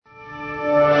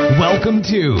Welcome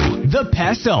to The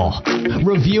Pestle,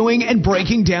 reviewing and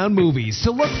breaking down movies to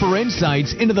look for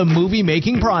insights into the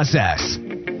movie-making process.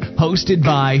 Hosted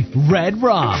by Red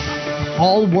Rum.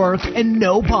 All work and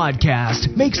no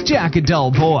podcast makes Jack a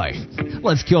dull boy.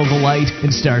 Let's kill the light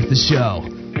and start the show.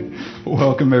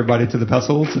 Welcome, everybody, to The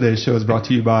Pestle. Today's show is brought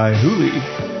to you by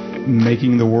Hooli,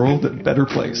 making the world a better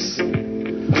place.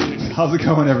 How's it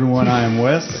going, everyone? I am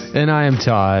Wes. And I am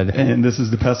Todd. And this is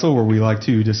The Pestle, where we like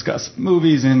to discuss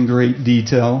movies in great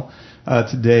detail.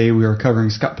 Today we are covering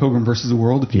Scott Pilgrim vs. the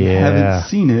World. If you haven't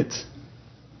seen it,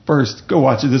 first, go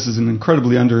watch it. This is an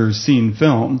incredibly underseen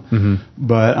film. Mm-hmm.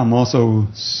 But I'm also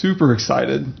super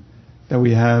excited that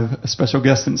we have a special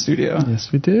guest in studio. Yes,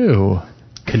 we do.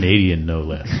 Canadian, no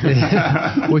less.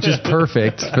 Which is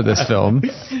perfect for this film.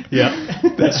 Yeah.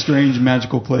 That strange,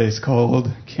 magical place called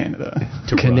Canada.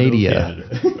 Canada.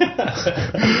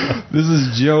 This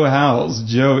is Joe Howells.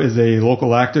 Joe is a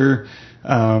local actor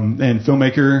and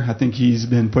filmmaker. I think he's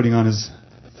been putting on his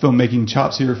filmmaking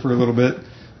chops here for a little bit,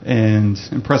 and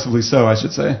impressively so, I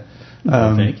should say.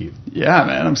 Thank you. Yeah,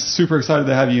 man. I'm super excited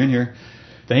to have you in here.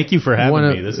 Thank you for having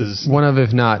me. This is one of,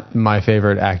 if not my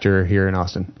favorite actor here in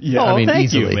Austin. Yeah, I mean, thank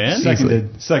easily, you, man.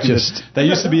 Seconded. That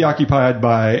used to be occupied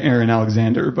by Aaron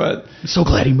Alexander, but I'm so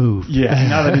glad he moved. Yeah,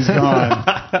 now that he's gone,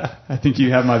 I think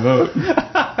you have my vote.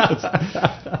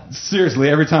 Seriously,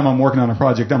 every time I'm working on a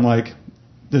project, I'm like,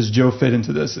 does Joe fit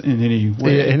into this in any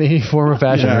way? In any form or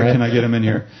fashion, right? Can I get him in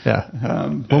here? Yeah.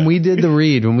 When we did the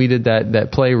read, when we did that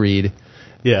play read,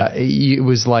 it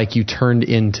was like you turned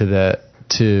into the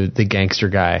gangster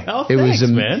guy. Oh, it thanks,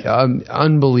 was man.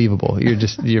 Unbelievable.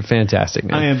 You're fantastic,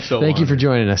 man. I am so Thank you for honored.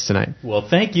 joining us tonight. Well,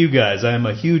 thank you guys. I am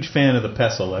a huge fan of The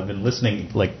Pestle. I've been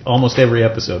listening like almost every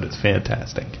episode. It's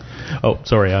fantastic. Oh,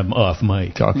 sorry, I'm off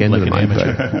mic. Talk into the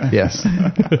mic. Yes.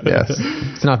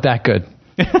 It's not that good.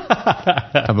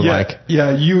 Have a mic.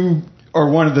 Yeah, you are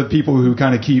one of the people who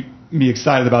kind of keep me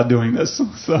excited about doing this.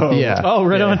 So yeah. Oh,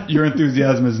 right on. Your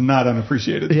enthusiasm is not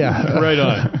unappreciated. Yeah. Right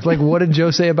on. It's like, what did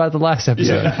Joe say about the last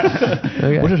episode? Yeah.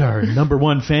 Okay. What did our number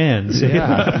one fans say?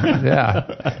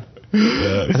 Yeah.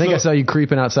 I think I saw you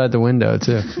creeping outside the window,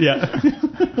 too. Yeah.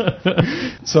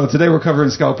 So today we're covering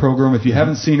Scott Pilgrim. If you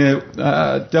haven't seen it,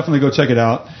 definitely go check it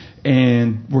out.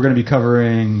 And we're going to be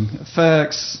covering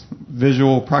effects,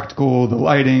 visual, practical, the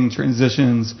lighting,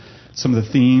 transitions, some of the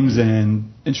themes,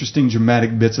 and interesting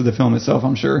dramatic bits of the film itself,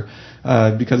 I'm sure.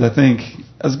 Because I think,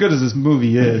 as good as this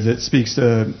movie is, it speaks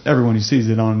to everyone who sees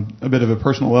it on a bit of a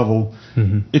personal level.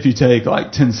 Mm-hmm. If you take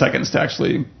like 10 seconds to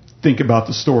actually think about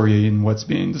the story and what's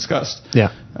being discussed.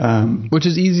 Yeah. Which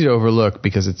is easy to overlook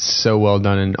because it's so well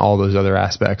done in all those other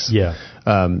aspects. Yeah.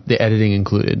 The editing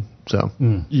included. So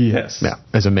yes. Yeah,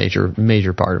 as a major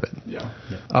part of it. Yeah.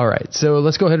 All right. So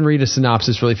let's go ahead and read a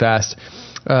synopsis really fast.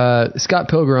 Scott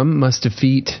Pilgrim must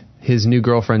defeat his new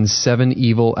girlfriend's 7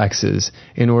 evil exes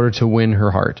in order to win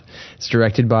her heart. It's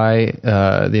directed by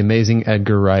the amazing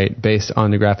Edgar Wright, based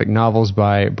on the graphic novels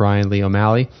by Brian Lee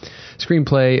O'Malley.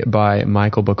 Screenplay by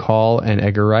Michael Bacall and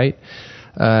Edgar Wright.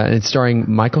 And it's starring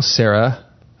Michael Cera,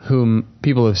 whom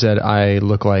people have said I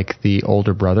look like the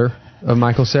older brother of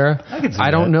Michael Cera. I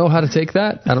don't know how to take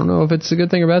that. I don't know if it's a good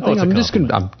thing or bad thing. I'm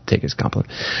taking it as a compliment.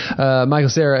 Michael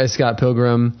Cera as Scott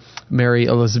Pilgrim, Mary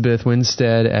Elizabeth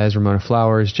Winstead as Ramona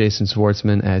Flowers, Jason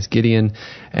Schwartzman as Gideon,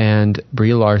 and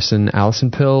Brie Larson,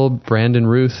 Allison Pill, Brandon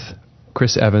Ruth,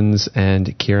 Chris Evans,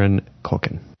 and Kieran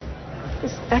Culkin.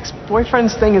 This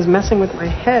ex-boyfriend's thing is messing with my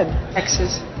head.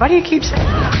 Exes. Why do you keep saying...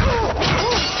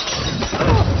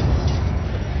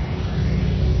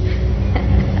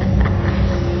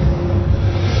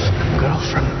 Girl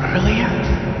from earlier?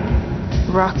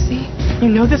 Roxy?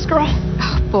 You know this girl?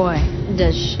 Oh, boy.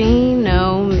 Does she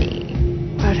know me?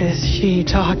 What is she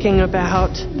talking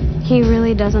about? He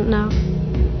really doesn't know.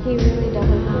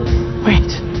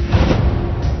 Wait.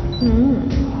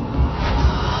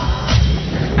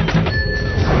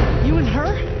 You and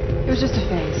her? It was just a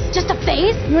phase. Just a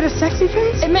phase? You had a sexy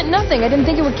face? It meant nothing. I didn't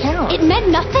think it would count. It meant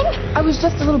nothing? I was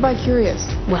just a little bi-curious.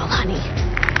 Well, honey,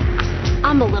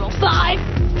 I'm a little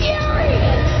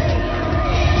bi-furious.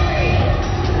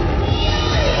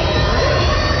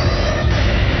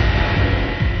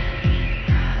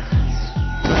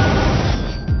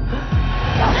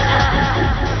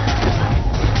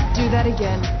 Do that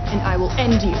again, and I will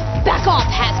end you. Back off,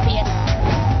 has-been.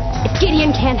 If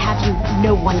Gideon can't have you,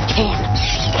 no one can.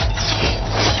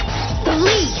 The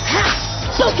lead!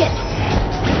 Book it!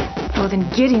 Well, then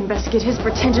Gideon best get his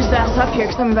pretentious ass up here,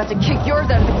 because I'm about to kick yours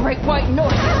out of the Great White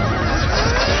North.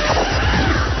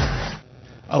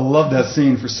 I love that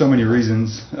scene for so many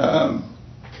reasons.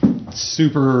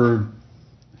 Super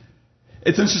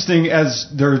it's interesting as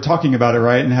they're talking about it,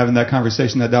 right, and having that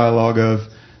conversation, that dialogue of,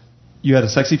 you had a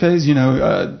sexy phase,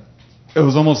 it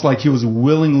was almost like he was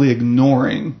willingly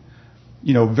ignoring,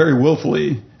 very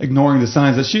willfully ignoring the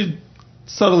signs that she'd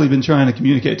subtly been trying to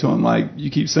communicate to him, like,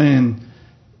 you keep saying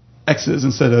exes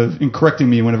instead of correcting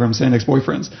me whenever I'm saying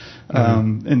ex-boyfriends.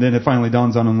 And then it finally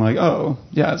dawns on him, like, oh,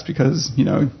 yeah, it's because,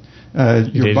 you're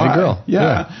bi. Girl.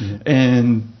 Yeah.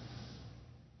 And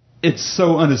it's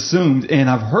so unassumed, and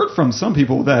I've heard from some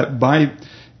people that bi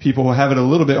people have it a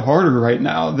little bit harder right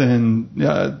now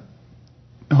than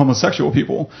homosexual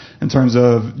people in terms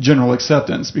of general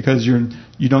acceptance, because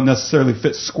you don't necessarily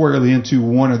fit squarely into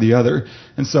one or the other.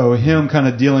 And so him kind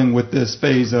of dealing with this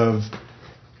phase of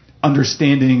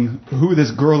understanding who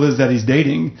this girl is that he's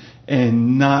dating,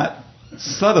 and not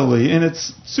subtly, and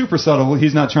it's super subtle,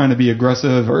 he's not trying to be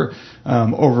aggressive or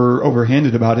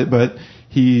overhanded about it, but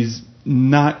he's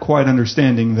not quite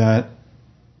understanding that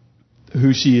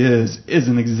who she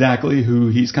isn't exactly who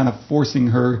he's kind of forcing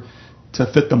her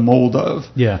to fit the mold of.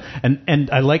 Yeah, and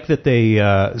I like that they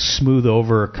smooth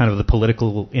over kind of the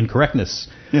political incorrectness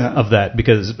of that,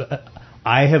 because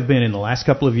I have been in the last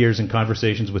couple of years in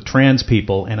conversations with trans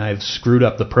people, and I've screwed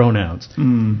up the pronouns.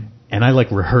 And I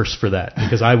rehearse for that,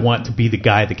 because I want to be the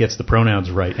guy that gets the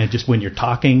pronouns right. And just when you're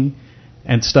talking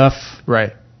and stuff,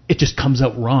 right, it just comes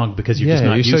out wrong because you're just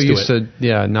not used to it.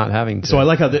 Yeah, not having to. So I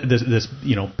like how this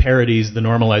parodies the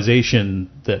normalization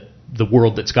that the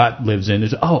world that Scott lives in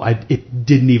is. It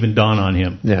didn't even dawn on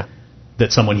him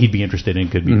that someone he'd be interested in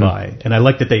could be bi. And I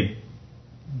like that they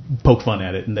poke fun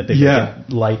at it, and that they make it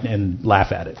light and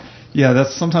laugh at it. Yeah,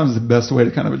 that's sometimes the best way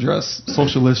to kind of address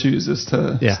social issues, is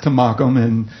to mock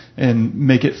them and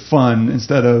make it fun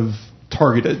instead of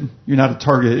targeted. You're not a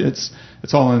target.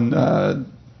 It's all in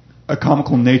a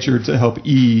comical nature to help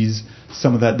ease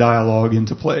some of that dialogue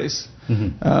into place,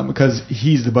 because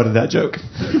he's the butt of that joke.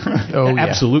 Oh, yeah.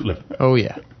 Absolutely. Oh,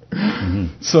 yeah.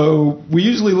 So we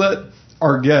usually let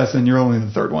our guests, and you're only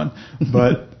the third one,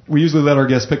 but we usually let our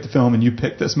guests pick the film, and you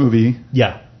pick this movie.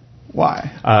 Yeah.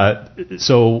 Why?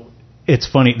 So it's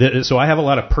funny. So I have a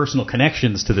lot of personal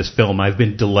connections to this film. I've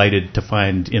been delighted to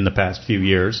find in the past few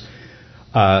years.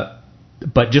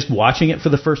 But just watching it for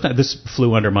the first time, this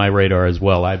flew under my radar as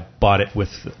well. I bought it with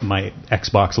my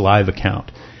Xbox Live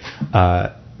account.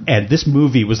 And this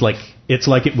movie was it's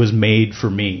like it was made for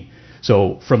me.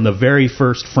 So from the very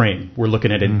first frame, we're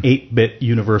looking at an 8-bit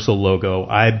Universal logo.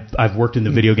 I've worked in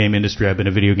the video game industry. I've been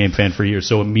a video game fan for years.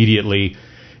 So immediately,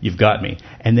 you've got me.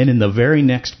 And then in the very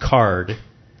next card,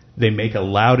 they make a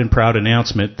loud and proud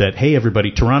announcement that, hey,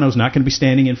 everybody, Toronto's not going to be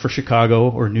standing in for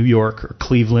Chicago or New York or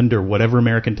Cleveland or whatever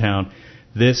American town.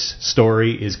 This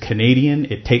story is Canadian.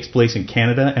 It takes place in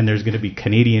Canada, and there's going to be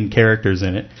Canadian characters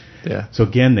in it. Yeah. So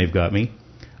again, they've got me.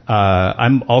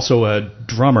 I'm also a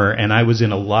drummer, and I was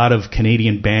in a lot of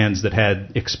Canadian bands that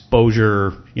had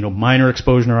exposure, minor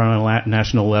exposure on a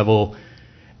national level,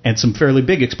 and some fairly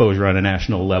big exposure on a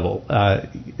national level.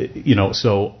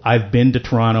 So I've been to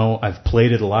Toronto. I've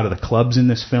played at a lot of the clubs in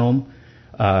this film.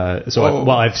 While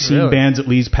I've seen bands at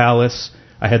Lee's Palace,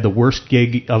 I had the worst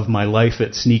gig of my life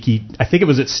at I think it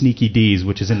was at Sneaky D's,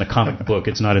 which is in the comic book.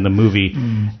 It's not in the movie.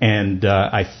 And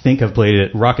I think I've played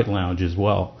at Rocket Lounge as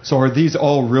well. So are these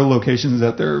all real locations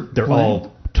that they're playing?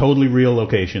 All totally real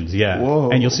locations, yeah.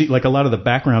 Whoa. And you'll see a lot of the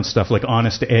background stuff, like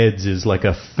Honest Ed's is like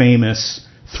a famous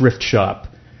thrift shop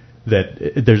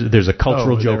that there's a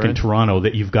cultural joke in Toronto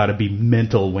that you've got to be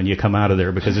mental when you come out of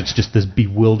there, because it's just this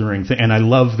bewildering thing. And I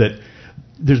love that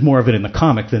there's more of it in the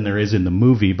comic than there is in the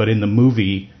movie, but in the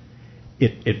movie,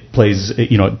 it plays,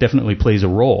 it definitely plays a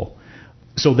role.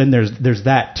 So then there's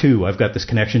that too. I've got this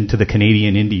connection to the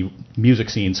Canadian indie music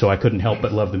scene, so I couldn't help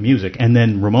but love the music. And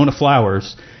then Ramona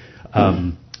Flowers,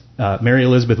 Mary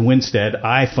Elizabeth Winstead,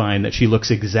 I find that she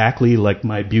looks exactly like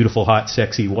my beautiful, hot,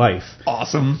 sexy wife.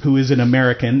 Awesome. Who is an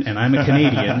American, and I'm a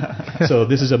Canadian. So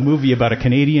this is a movie about a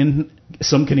Canadian.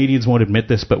 Some Canadians won't admit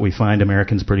this, but we find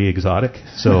Americans pretty exotic.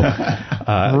 So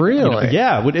really?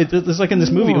 It's like in this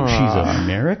movie, she's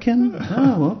American?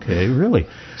 Oh, okay, really?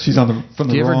 She's from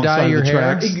the wrong side of the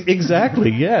tracks. Exactly,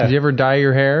 yeah. Did you ever dye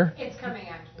your hair? It's coming,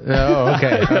 actually. Oh,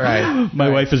 okay. All right. My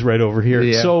wife is right over here.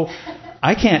 Yeah. So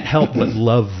I can't help but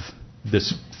love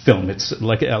this film. It's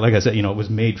like I said, it was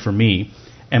made for me,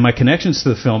 and my connections to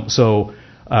the film. So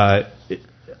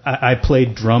I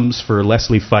played drums for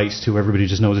Leslie Feist, who everybody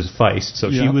just knows as Feist. So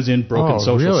she was in Broken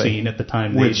Social Scene at the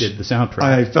time they did the soundtrack.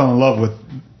 I fell in love with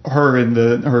her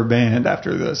and her band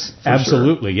after this.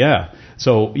 Absolutely, yeah.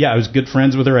 So I was good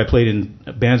friends with her. I played in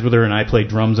bands with her, and I played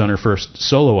drums on her first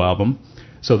solo album.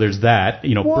 So there's that.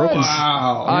 Broken.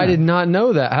 Wow. I did not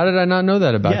know that. How did I not know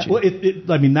that about you? Well,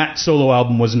 that solo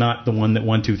album was not the one that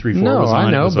 1, 2, 3, 4 was on.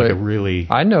 I know, it was but like a really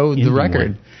I know the indie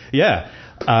record. one.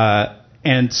 Yeah.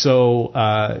 And so,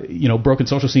 Broken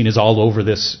Social Scene is all over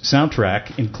this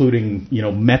soundtrack, including,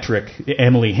 Metric,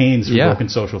 Emily Haynes from Broken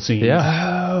Social Scene.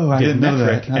 Yeah. Oh, I didn't know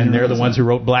Metric, that. And they're the ones who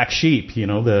wrote Black Sheep,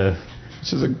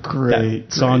 Which is a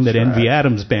great song that track. Envy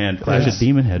Adams band, Clash of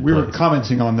Demon Head. We were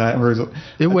commenting on that.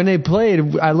 When they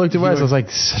played, I looked at Wes. I was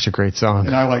like, "Such a great song."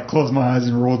 And I closed my eyes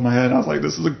and rolled my head. And I was like,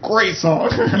 "This is a great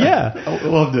song." Yeah, I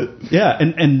loved it. Yeah,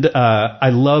 and I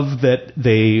love that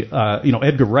they,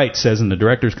 Edgar Wright says in the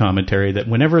director's commentary that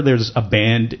whenever there's a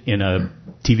band in a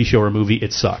TV show or movie,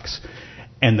 it sucks,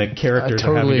 and the characters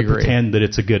are having to pretend that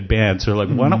it's a good band. So they're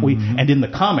like, why don't we? And in the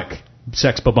comic,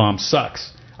 Sex Bob-omb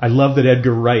sucks. I love that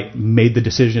Edgar Wright made the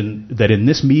decision that in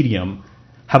this medium,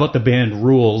 how about the band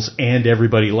rules and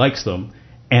everybody likes them,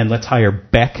 and let's hire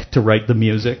Beck to write the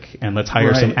music, and let's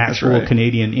hire some actual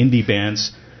Canadian indie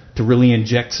bands to really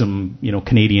inject some,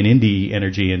 Canadian indie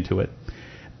energy into it.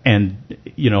 And,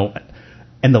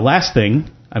 and the last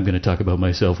thing, I'm going to talk about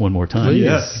myself one more time.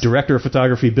 Yes. Director of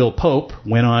photography Bill Pope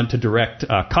went on to direct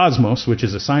Cosmos, which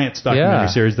is a science documentary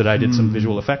series that I did some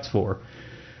visual effects for.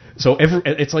 So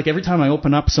it's like every time I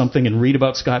open up something and read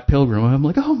about Scott Pilgrim, I'm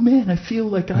like, oh man, I feel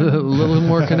like I'm a little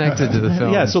more connected to the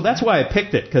film. Yeah, so that's why I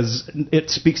picked it, because it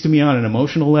speaks to me on an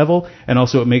emotional level, and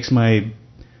also it makes my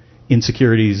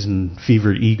insecurities and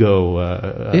fevered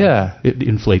ego, it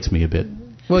inflates me a bit.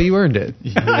 Well, you earned it.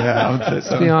 Yeah, I would say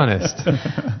so. Let's be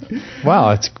honest.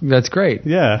 Wow, that's great.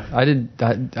 Yeah,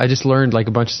 I just learned like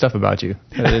a bunch of stuff about you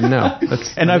I didn't know.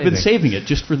 That's and amazing. I've been saving it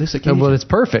just for this occasion. Well, it's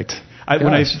perfect.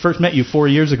 When I first met you 4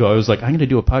 years ago, I was like, I'm going to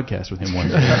do a podcast with him one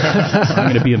day. I'm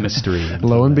going to be a mystery.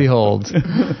 Lo and behold.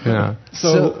 Yeah.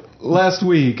 So last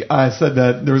week, I said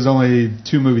that there was only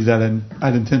 2 movies that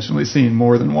I'd intentionally seen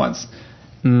more than once,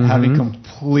 having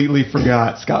completely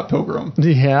forgot Scott Pilgrim.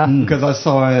 Yeah. Because I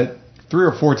saw it 3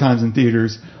 or 4 times in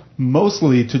theaters,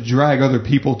 mostly to drag other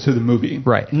people to the movie.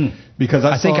 Right. Because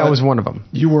I think I was one of them.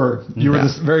 You were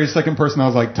the very second person I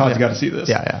was like, Todd's got to see this.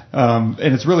 Yeah.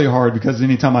 And it's really hard because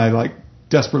anytime I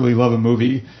desperately love a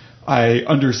movie, I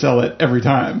undersell it every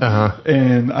time.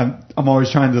 And I'm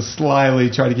always trying to slyly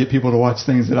try to get people to watch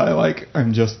things that I like.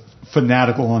 I'm just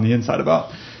fanatical on the inside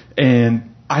about.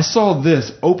 And I saw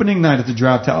this opening night at the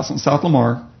Draft House in South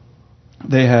Lamar.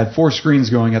 They had 4 screens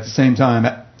going at the same time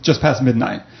at just past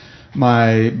midnight.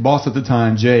 My boss at the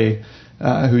time, Jay,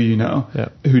 who you know,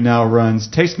 who now runs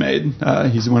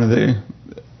Tastemade. He's one of the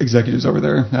executives over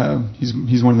there.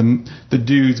 He's one of the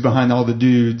dudes behind all the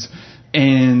dudes.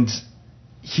 And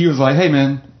he was like, hey,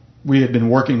 man, we had been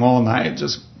working all night,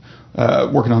 just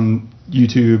working on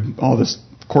YouTube, all this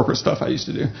corporate stuff I used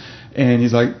to do. And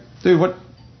he's like, dude, what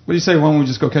do you say? Why don't we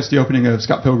just go catch the opening of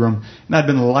Scott Pilgrim? And I'd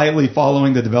been lightly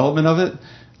following the development of it.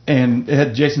 And it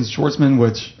had Jason Schwartzman,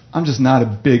 which I'm just not a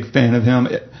big fan of him.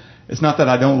 It's not that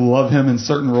I don't love him in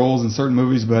certain roles in certain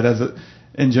movies, but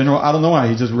in general, I don't know why.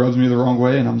 He just rubs me the wrong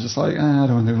way, and I'm just like, I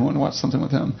don't even want to watch something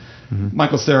with him.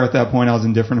 Michael Cera at that point, I was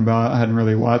indifferent about. I hadn't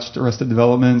really watched Arrested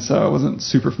Development, so I wasn't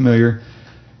super familiar.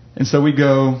 And so we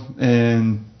go,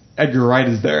 and Edgar Wright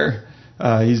is there.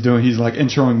 He's like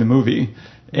introing the movie,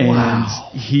 and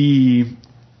he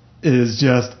is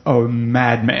just a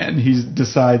madman. He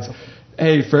decides,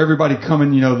 hey, for everybody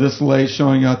coming, this late,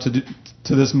 showing up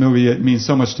to this movie, it means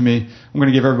so much to me. I'm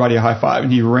going to give everybody a high five.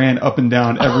 And he ran up and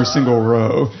down every single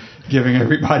row, giving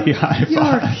everybody a high five.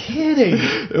 You're kidding.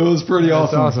 It was pretty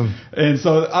awesome. That's awesome. And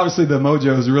so obviously the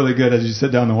mojo is really good as you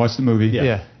sit down and watch the movie.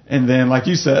 Yeah. And then, like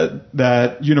you said,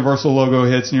 that Universal logo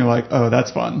hits and you're like, oh,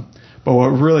 that's fun. But what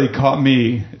really caught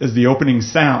me is the opening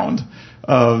sound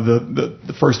of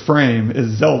the first frame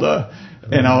is Zelda.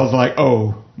 And I was like,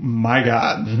 oh my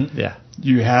God. Yeah.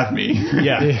 You have me.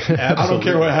 Yeah, I don't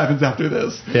care what happens after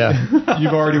this. Yeah.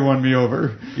 You've already won me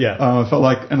over. Yeah. It felt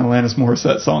like an Alanis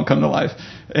Morissette song come to life.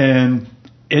 And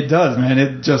it does, man.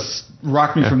 It just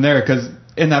rocked me from there because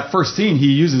in that first scene,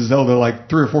 he uses Zelda like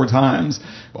 3 or 4 times.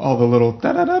 All the little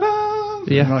da-da-da-da.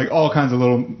 Yeah. Like all kinds of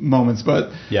little moments.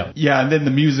 But yeah, and then the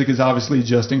music is obviously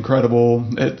just incredible.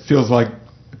 It feels like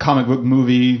a comic book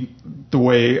movie the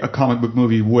way a comic book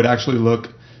movie would actually look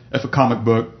if a comic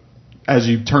book as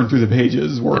you turn through the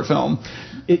pages were a film.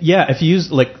 If you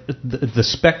use like the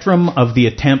spectrum of the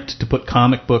attempt to put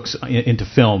comic books into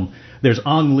film, There's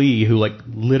Ang Lee, who like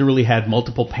literally had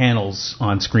multiple panels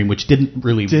on screen, which didn't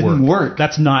work.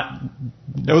 That's not.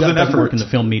 That was an effort. Work in the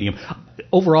film medium.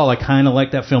 Overall, I kind of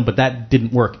like that film, but that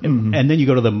didn't work. Mm-hmm. And then you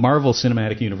go to the Marvel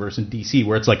Cinematic Universe in DC,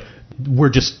 where it's like we're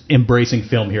just embracing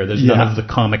film here. There's none of the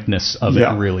comicness of it,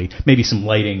 really. Maybe some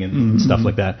lighting and stuff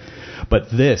like that.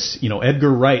 But this,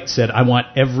 Edgar Wright said, "I want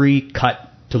every cut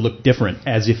to look different,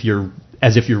 as if you're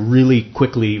really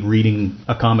quickly reading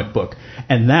a comic book,"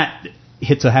 and that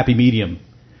hits a happy medium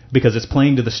because it's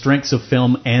playing to the strengths of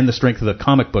film and the strength of the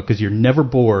comic book, because you're never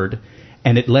bored.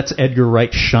 And it lets Edgar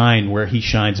Wright shine where he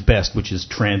shines best, which is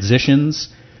transitions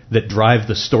that drive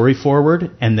the story forward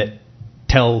and that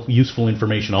tell useful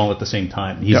information all at the same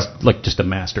time. He's like just a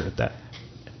master at that.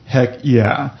 Heck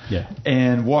yeah. Yeah.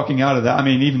 And walking out of that, I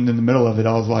mean, even in the middle of it,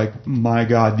 I was like, my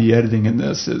God, the editing in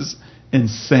this is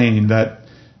insane. That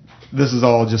this is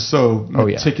all just so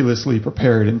meticulously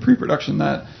prepared in pre-production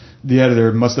that the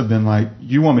editor must have been like,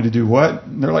 "You want me to do what?"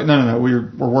 And they're like, no,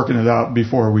 we're working it out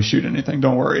before we shoot anything.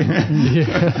 Don't worry.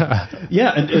 And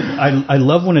I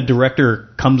love when a director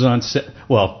comes on set.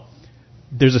 Well,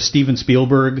 there's a Steven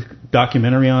Spielberg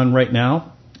documentary on right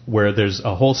now where there's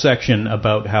a whole section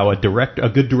about how a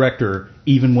good director,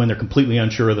 even when they're completely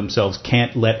unsure of themselves,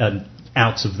 can't let an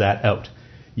ounce of that out.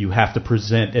 You have to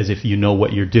present as if you know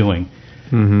what you're doing.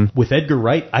 Mm-hmm. With Edgar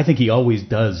Wright, I think he always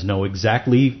does know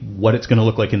exactly what it's going to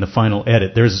look like in the final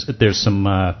edit. There's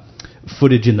some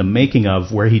footage in the making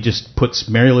of where he just puts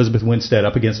Mary Elizabeth Winstead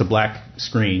up against a black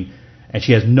screen, and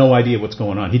she has no idea what's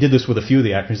going on. He did this with a few of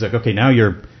the actors. He's like, okay, now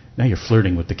you're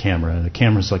flirting with the camera. The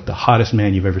camera's like the hottest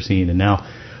man you've ever seen, and now,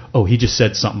 he just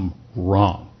said something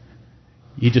wrong.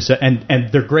 He just said, and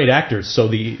they're great actors, so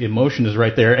the emotion is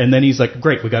right there. And then he's like,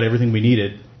 great, we got everything we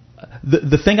needed.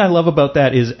 The thing I love about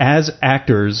that is, as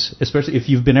actors, especially if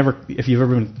you've ever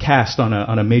been cast on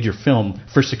a major film,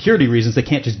 for security reasons, they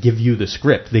can't just give you the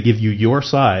script. They give you your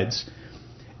sides.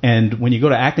 And when you go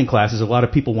to acting classes, a lot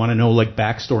of people want to know like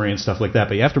backstory and stuff like that.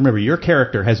 But you have to remember, your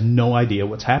character has no idea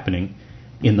what's happening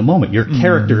in the moment. Your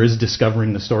character is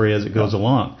discovering the story as it goes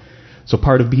along. So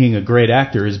part of being a great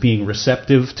actor is being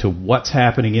receptive to what's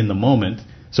happening in the moment.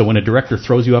 So when a director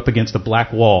throws you up against a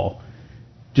black wall,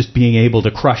 just being able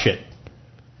to crush it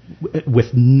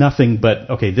with nothing but,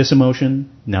 okay, this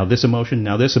emotion, now this emotion,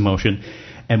 now this emotion.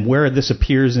 And where this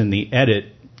appears in the edit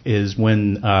is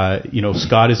when,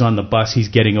 Scott is on the bus, he's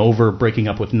getting over breaking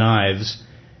up with Knives,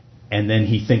 and then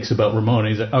he thinks about Ramona.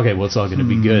 He's like, okay, well, it's all going to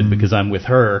be good because I'm with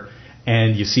her.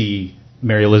 And you see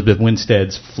Mary Elizabeth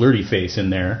Winstead's flirty face in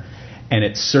there, and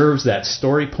it serves that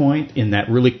story point in that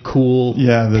really cool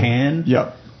pan.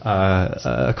 Yep.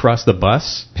 Across the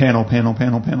bus. Panel.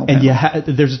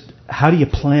 And how do you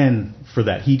plan for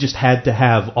that? He just had to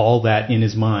have all that in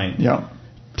his mind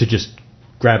to just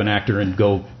grab an actor and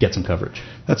go get some coverage.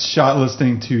 That's shot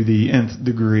listing to the nth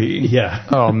degree. Yeah.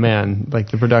 Oh, man. Like,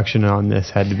 the production on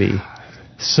this had to be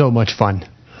so much fun.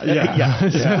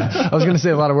 Yeah. I was going to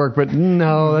say a lot of work, but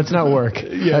no, that's not work.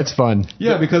 That's fun.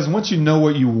 Yeah, because once you know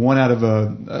what you want out of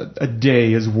a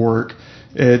day as work,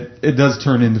 it does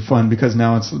turn into fun, because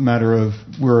now it's a matter of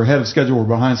we're ahead of schedule, we're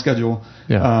behind schedule,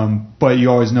 but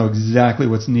you always know exactly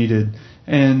what's needed,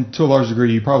 and to a large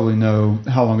degree you probably know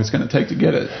how long it's going to take to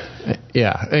get it.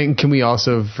 Yeah, and can we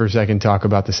also for a second talk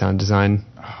about the sound design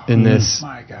in this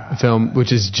film,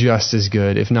 which is just as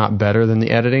good, if not better, than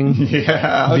the editing?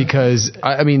 Yeah. Because,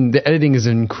 I mean, the editing is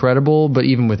incredible, but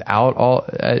even without all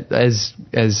as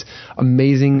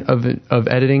amazing of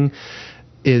editing,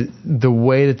 is the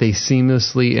way that they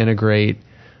seamlessly integrate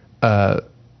the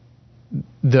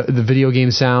video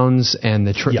game sounds and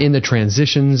in the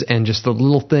transitions, and just the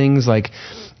little things like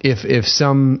if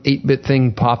some 8-bit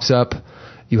thing pops up,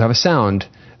 you have a sound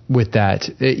with that.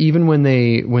 Even when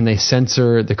they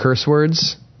censor the curse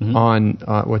words on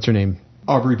what's her name?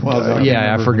 Aubrey Plaza.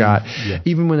 I forgot. Yeah.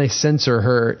 Even when they censor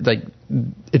her, like,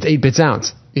 it's 8-bit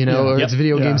sounds, or it's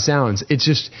video game sounds. It's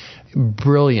just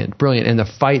brilliant. And the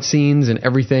fight scenes and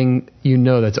everything,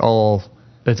 that's all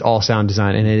sound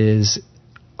design, and it is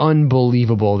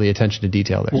unbelievable, the attention to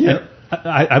detail there. Yeah.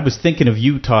 I was thinking of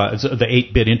Utah, the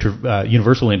 8-bit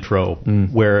Universal intro,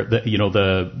 where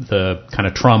the kind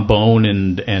of trombone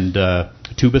and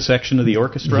tuba section of the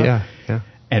orchestra. Yeah.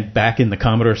 And back in the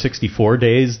Commodore 64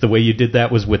 days, the way you did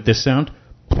that was with this sound.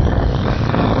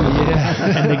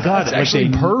 And they got it. Actually,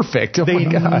 like perfect. Oh they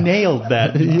nailed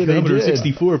that Commodore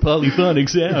 64 polyphonic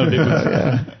sound. It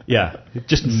was,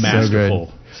 just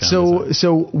masterful.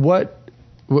 So what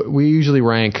we usually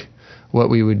rank what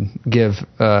we would give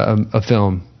a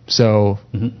film. So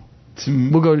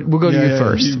we'll go to you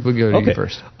first. We'll go to you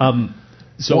first.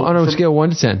 So on a scale of 1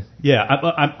 to 10. Yeah,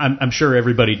 I'm sure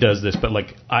everybody does this, but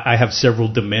like I have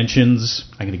several dimensions.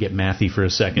 I'm going to get mathy for a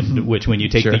second, which when you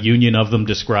take the union of them,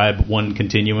 describe one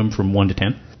continuum from 1 to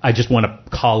 10. I just want to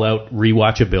call out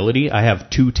rewatchability. I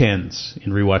have 2 10s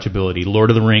in rewatchability,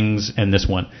 Lord of the Rings and this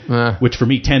one, which for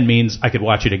me 10 means I could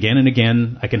watch it again and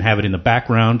again. I can have it in the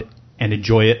background and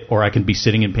enjoy it, or I can be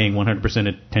sitting and paying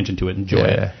 100% attention to it and enjoy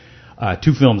it.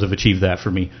 2 films have achieved that for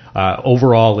me.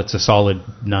 Overall, it's a solid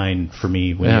 9 for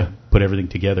me when you put everything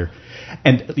together.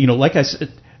 And like I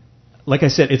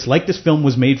said, it's like this film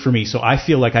was made for me, so I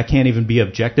feel like I can't even be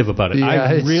objective about it. Yeah,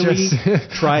 I really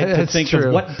tried to think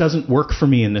of what doesn't work for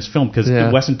me in this film, because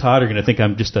Wes and Todd are going to think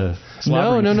I'm just a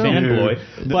slobbering fanboy.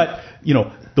 But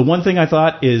the one thing I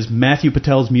thought is Matthew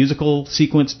Patel's musical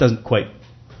sequence doesn't quite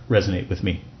resonate with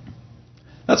me.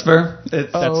 That's fair.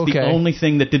 That's the only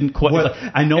thing that didn't quite.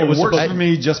 I know it works for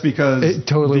me just because it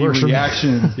totally the works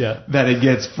reaction that it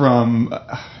gets from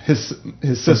his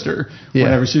sister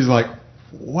whenever she's like,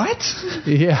 "What?"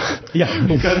 Yeah.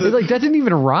 Because like that didn't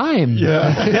even rhyme.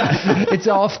 Yeah. It's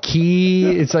off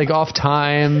key. It's like off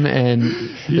time, and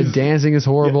the dancing is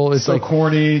horrible. It's so like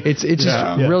corny. It's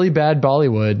just really bad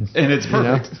Bollywood, and it's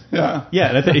perfect.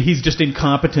 He's just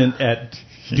incompetent at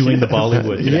doing the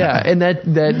Bollywood. And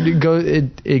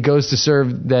it goes to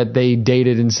serve that they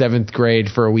dated in 7th grade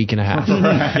for a week and a half.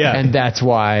 And that's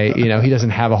why he doesn't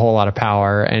have a whole lot of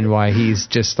power, and why he's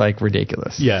just like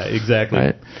ridiculous. Yeah, exactly.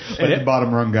 Right? Like the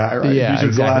bottom run guy, right? Yeah,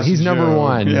 exactly. He's number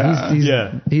one.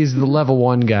 He's the level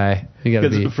 1 guy. You gotta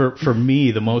be. For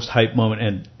me, the most hype moment,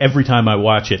 and every time I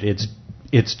watch it,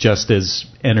 it's just as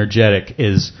energetic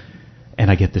as, and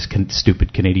I get this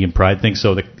stupid Canadian pride thing.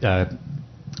 So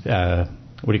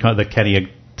what do you call it?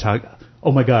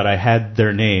 Oh my God, I had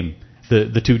their name.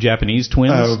 The 2 Japanese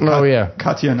twins.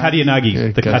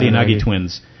 Katyanagi. The Katyanagi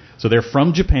twins. So they're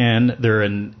from Japan. They're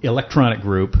an electronic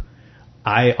group.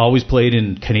 I always played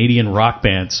in Canadian rock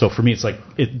bands, so for me it's like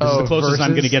this is the closest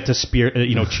I'm going to get to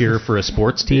cheer for a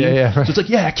sports team. So it's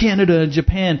like Canada,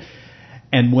 Japan.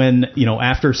 And when,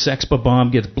 after Sex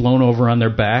Bomb gets blown over on their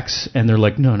backs, and they're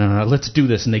like, no, let's do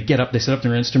this. And they get up, they set up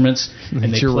their instruments,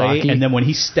 and they play. Rocky. And then when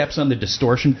he steps on the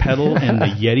distortion pedal and the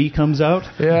Yeti comes out,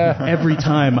 every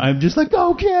time I'm just like,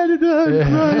 go Canada!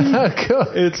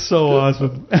 It's so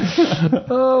awesome.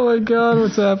 Oh my God,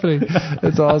 what's happening?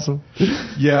 It's awesome.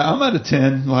 Yeah, I'm at a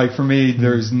 10. Like, for me,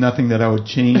 there's nothing that I would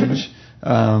change.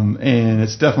 And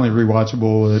it's definitely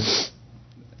rewatchable. It's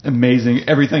amazing.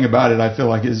 Everything about it I feel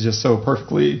like is just so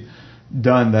perfectly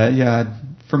done that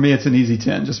for me it's an easy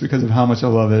 10, just because of how much I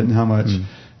love it and how much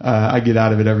I get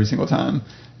out of it every single time.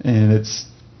 And it's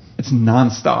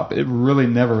nonstop. It really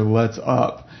never lets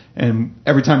up, and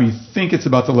every time you think it's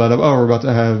about to let up, we're about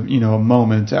to have a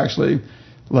moment to actually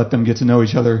let them get to know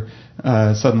each other,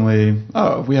 suddenly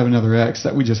we have another ex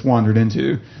that we just wandered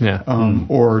into,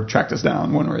 or tracked us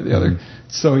down one way or the other.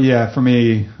 So for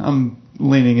me, I'm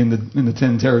leaning in the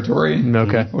 10 territory.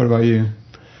 Okay. What about you?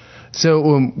 So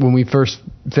when we first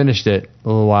finished it a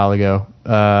little while ago,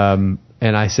 and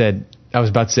I said I was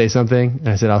about to say something, and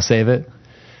I said I'll save it.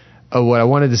 What I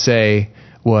wanted to say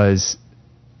was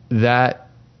that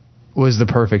was the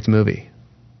perfect movie.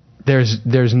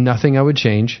 There's nothing I would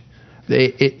change.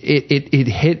 It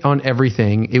hit on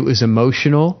everything. It was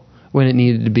emotional when it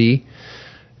needed to be,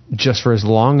 just for as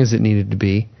long as it needed to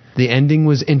be. The ending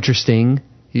was interesting.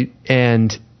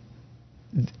 And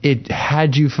it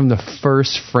had you from the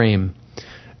first frame.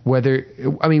 Whether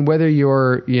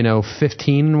you're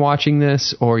 15 and watching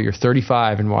this, or you're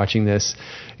 35 and watching this,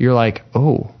 you're like,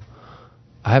 oh,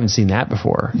 I haven't seen that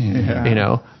before.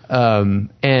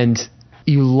 And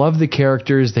you love the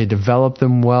characters. They develop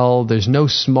them well. There's no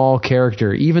small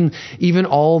character. Even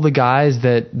all the guys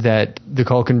that the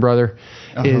Culkin brother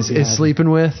is sleeping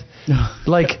with,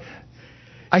 like.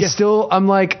 I'm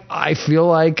like, I feel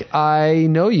like I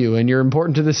know you and you're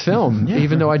important to this film,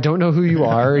 even though I don't know who you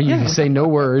are. You say no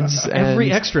words.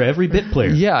 Every extra, every bit player.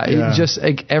 It just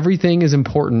everything is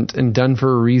important and done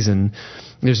for a reason.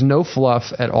 There's no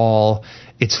fluff at all.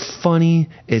 It's funny.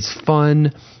 It's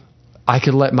fun. I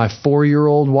could let my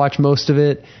 4-year-old watch most of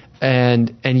it,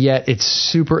 and yet it's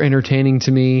super entertaining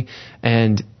to me.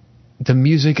 And the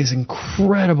music is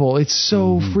incredible. It's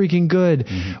so freaking good.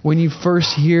 When you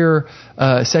first hear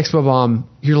Sex Bomb,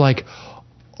 you're like,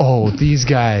 oh, these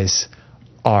guys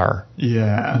are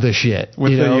the shit.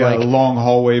 With the long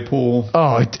hallway pool.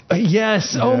 Oh,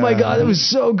 yes. Yeah. Oh, my God. It was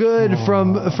so good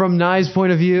from Nye's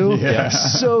point of view. Yeah.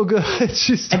 So good.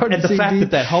 She started and the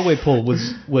fact that hallway pool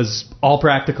was all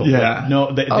practical. Yeah.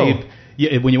 Like,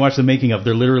 when you watch the making of,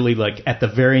 they're literally like at the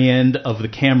very end of the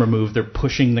camera move, they're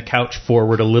pushing the couch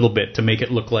forward a little bit to make it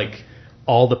look like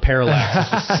all the parallax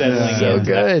is just settling So into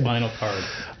good. that final card.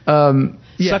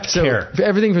 Such care.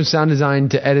 Everything from sound design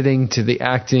to editing to the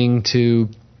acting to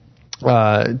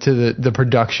the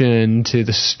production to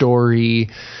the story.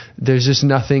 There's just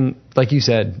nothing, like you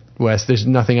said, Wes, there's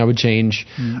nothing I would change.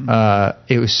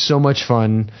 It was so much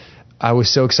fun. I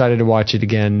was so excited to watch it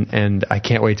again, and I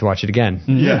can't wait to watch it again.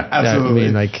 Yeah, absolutely.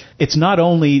 I mean, it's not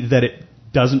only that it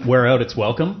doesn't wear out its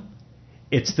welcome,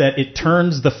 it's that it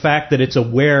turns the fact that it's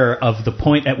aware of the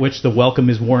point at which the welcome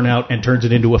is worn out and turns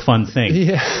it into a fun thing.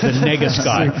 Yeah. The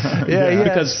Negasky. Yeah.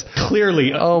 Because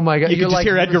clearly, oh my God, you can just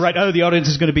hear Edgar Wright, the audience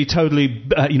is going to be totally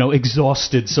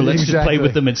exhausted, so let's just play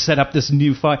with them and set up this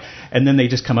new fight. And then they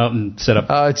just come out and set up.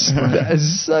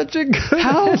 It's such a good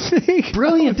How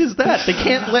brilliant is that? They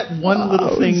can't let one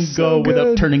little thing go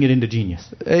without turning it into genius.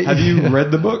 Have you read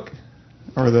the book?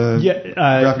 Or the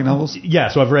graphic novels? Yeah,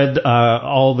 so I've read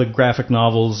all the graphic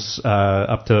novels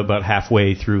up to about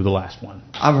halfway through the last one.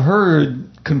 I've heard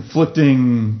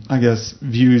conflicting, I guess,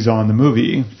 views on the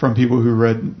movie from people who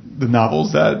read the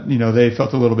novels that, they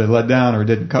felt a little bit let down or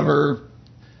didn't cover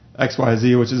X, Y,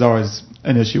 Z, which is always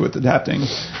an issue with adapting.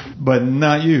 But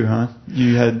not you, huh?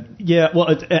 You had... Yeah, well,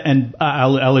 and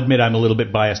I'll admit I'm a little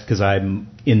bit biased because I'm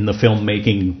in the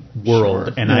filmmaking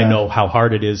world, and I know how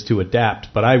hard it is to adapt.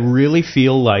 But I really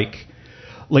feel like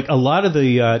a lot of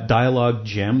the dialogue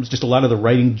gems, just a lot of the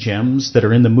writing gems that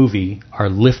are in the movie are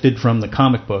lifted from the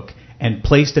comic book and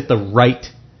placed at the right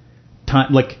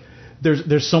time. Like,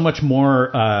 there's so much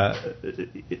more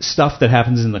stuff that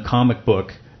happens in the comic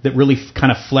book that really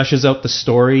kind of fleshes out the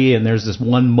story, and there's this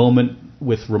one moment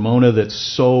with Ramona that's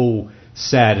so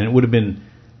sad, and it would have been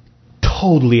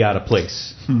totally out of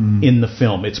place in the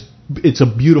film. It's a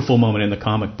beautiful moment in the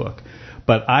comic book,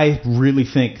 but I really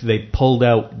think they pulled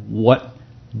out what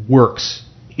works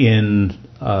in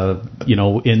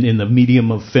the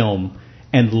medium of film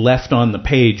and left on the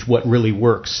page what really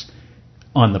works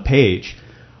on the page.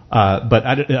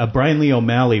 But Brian Lee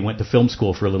O'Malley went to film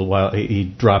school for a little while. He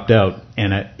dropped out,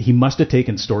 and he must have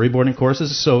taken storyboarding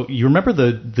courses. So you remember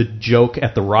the joke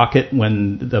at the Rocket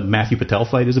when the Matthew Patel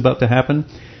fight is about to happen?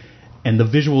 And the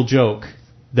visual joke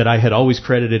that I had always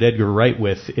credited Edgar Wright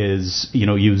with is,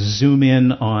 you zoom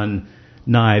in on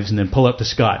Knives and then pull out to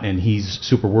Scott, and he's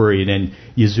super worried. And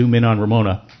you zoom in on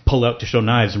Ramona, pull out to show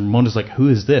Knives, and Ramona's like, "Who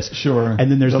is this?" Sure.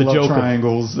 And then there's the joke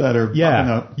triangles that are popping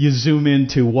up. You zoom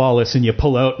into Wallace and you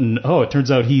pull out, and it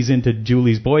turns out he's into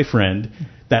Julie's boyfriend.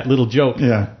 That little joke.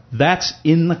 Yeah. That's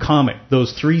in the comic.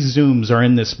 Those 3 zooms are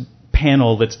in this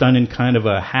panel that's done in kind of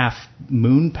a half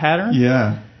moon pattern.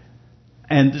 Yeah.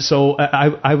 And so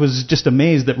I was just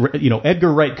amazed that,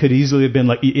 Edgar Wright could easily have been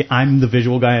like, I'm the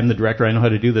visual guy, I'm the director, I know how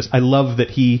to do this. I love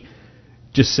that he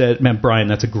just said, man, Brian,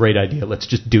 that's a great idea. Let's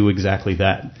just do exactly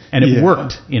that. And it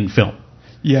worked in film.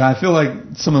 Yeah, I feel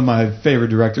like some of my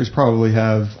favorite directors probably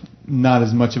have not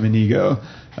as much of an ego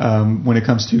when it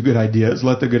comes to good ideas.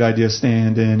 Let the good ideas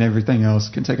stand, and everything else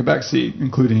can take a back seat,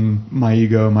 including my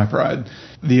ego, my pride.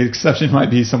 The exception might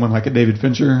be someone like a David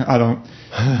Fincher. I don't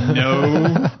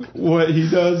know what he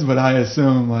does, but I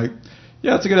assume,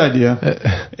 yeah, it's a good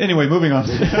idea. Anyway, moving on.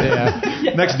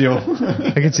 Next deal.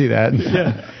 I can see that.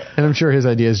 Yeah. And I'm sure his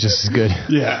idea is just as good.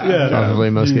 Yeah. Probably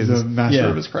in most He's cases. a master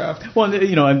of his craft. Well,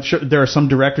 I'm sure there are some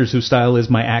directors whose style is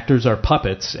my actors are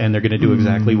puppets, and they're going to do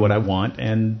exactly what I want,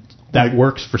 and that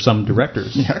works for some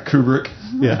directors. Yeah, Kubrick.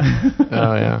 Yeah.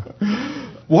 Oh,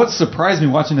 yeah. What surprised me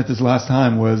watching it this last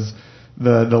time was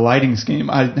the lighting scheme.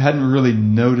 I hadn't really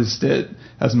noticed it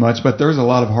as much, but there's a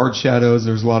lot of hard shadows,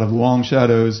 there's a lot of long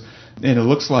shadows, and it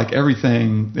looks like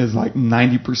everything is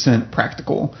 90%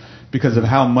 practical because of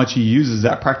how much he uses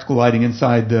that practical lighting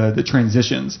inside the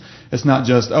transitions. It's not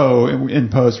just, in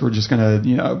post we're just going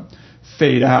to,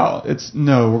 fade out.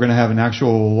 We're going to have an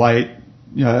actual light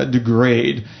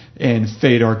degrade and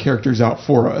fade our characters out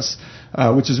for us.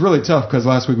 Which is really tough because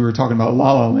last week we were talking about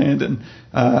La La Land and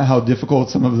how difficult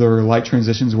some of their light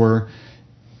transitions were.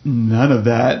 None of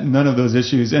those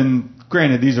issues. And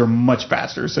granted, these are much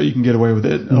faster, so you can get away with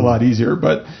it a lot easier.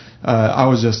 But I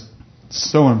was just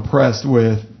so impressed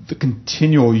with the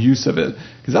continual use of it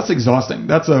because that's exhausting.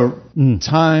 That's a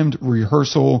timed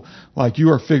rehearsal. You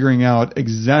are figuring out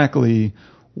exactly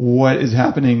what is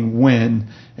happening when,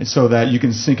 and so that you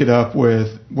can sync it up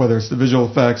with whether it's the visual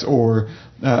effects or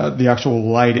the actual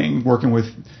lighting, working with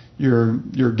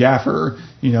your gaffer,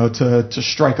 to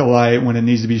strike a light when it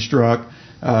needs to be struck.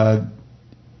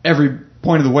 Every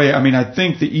point of the way. I mean, I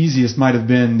think the easiest might have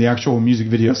been the actual music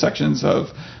video sections of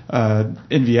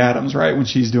Envy Adams, right, when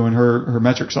she's doing her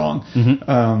metric song.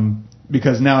 Mm-hmm.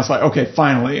 Because now it's okay,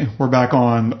 finally we're back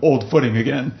on old footing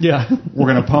again. Yeah, we're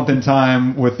gonna pump in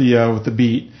time with the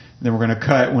beat, and then we're gonna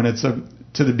cut when it's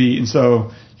to the beat. And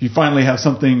so you finally have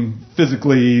something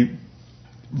physically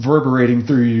reverberating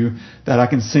through you that I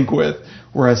can sync with.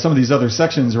 Whereas some of these other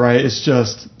sections, right, it's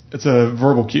a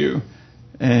verbal cue.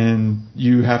 And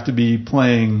you have to be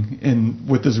playing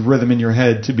with this rhythm in your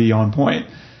head to be on point,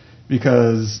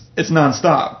 because it's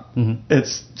nonstop. Mm-hmm.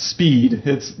 It's speed.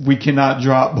 We cannot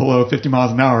drop below 50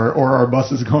 miles an hour or our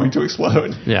bus is going to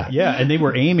explode. Yeah. Yeah. And they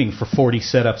were aiming for 40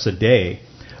 setups a day,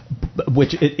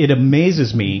 which it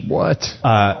amazes me. What?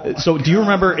 So do you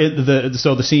remember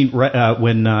the scene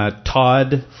when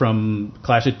Todd from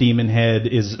Clash at Demon Head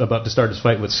is about to start his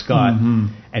fight with Scott, mm-hmm.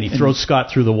 and he throws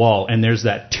Scott through the wall, and there's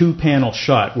that 2-panel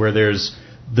shot where there's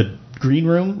the green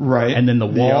room, right, and then the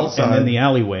wall, and then the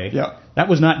alleyway. Yeah. That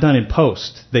was not done in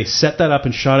post. They set that up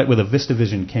and shot it with a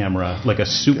VistaVision camera, like a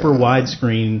super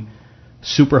widescreen,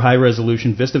 super high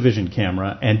resolution VistaVision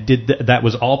camera, and that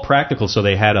was all practical. So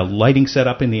they had a lighting set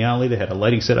up in the alley, they had a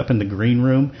lighting set up in the green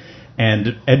room,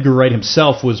 and Edgar Wright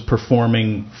himself was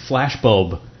performing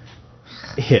flashbulb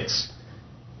hits,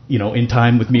 in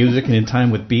time with music and in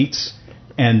time with beats.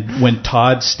 And when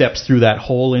Todd steps through that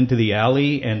hole into the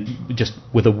alley and just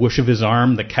with a whoosh of his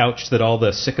arm, the couch that all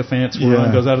the sycophants were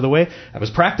on goes out of the way, that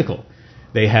was practical.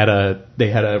 They had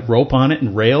a rope on it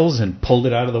and rails and pulled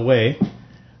it out of the way.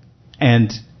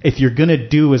 And if you're going to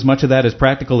do as much of that as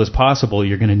practical as possible,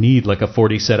 you're going to need like a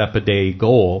 40 setup a day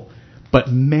goal. But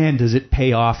man, does it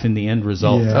pay off in the end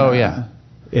result. Yeah. Oh, yeah.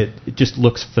 It just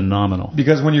looks phenomenal.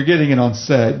 Because when you're getting it on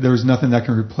set, there's nothing that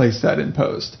can replace that in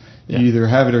post. Yeah. You either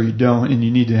have it or you don't, and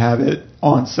you need to have it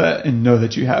on set and know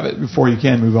that you have it before you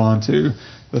can move on to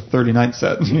the 39th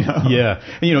set. Yeah.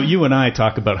 And, you and I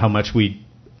talk about how much we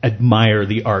admire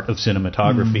the art of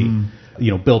cinematography.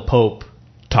 Mm-hmm. Bill Pope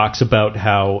talks about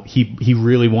how he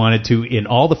really wanted to, in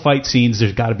all the fight scenes,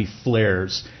 there's got to be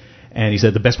flares. And he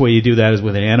said the best way you do that is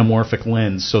with an anamorphic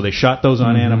lens. So they shot those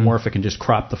on anamorphic and just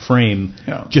cropped the frame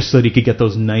just so that he could get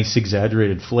those nice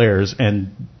exaggerated flares.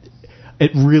 And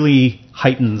it really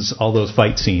heightens all those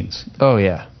fight scenes. Oh,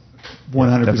 yeah.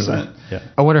 100%. Yeah.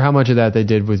 I wonder how much of that they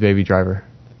did with Baby Driver.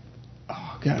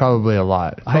 God. Probably a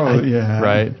lot. Yeah.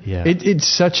 Right? Yeah. It's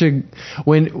such a...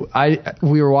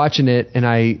 We were watching it, and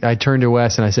I turned to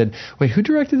Wes, and I said, wait, who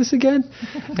directed this again?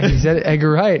 And he said,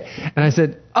 Edgar Wright. And I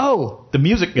said, oh... The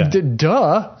music guy.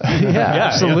 Duh. Yeah,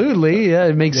 absolutely. Yeah,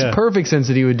 it makes perfect sense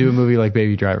that he would do a movie like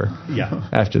Baby Driver. Yeah.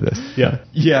 After this. Yeah.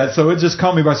 Yeah, so it just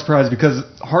caught me by surprise, because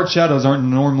hard shadows aren't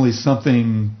normally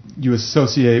something you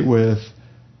associate with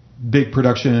big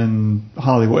production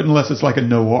Hollywood, unless it's like a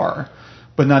noir.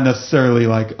 But not necessarily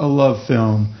like a love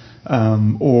film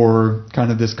or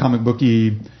kind of this comic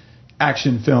booky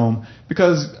action film.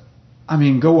 Because,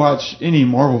 go watch any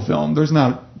Marvel film. There's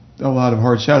not a lot of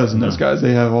hard shadows in those guys.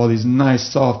 They have all these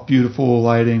nice, soft, beautiful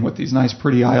lighting with these nice,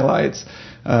 pretty highlights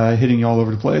hitting you all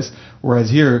over the place.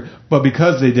 Whereas here, but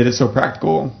because they did it so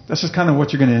practical, that's just kind of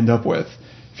what you're going to end up with.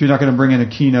 If you're not going to bring in a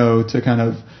Kino to kind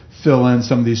of fill in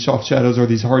some of these soft shadows or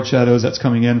these hard shadows that's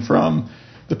coming in from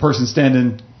the person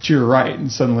standing to your right, and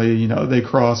suddenly, they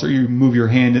cross, or you move your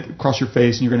hand across your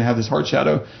face and you're going to have this hard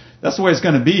shadow. That's the way it's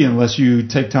going to be unless you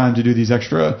take time to do these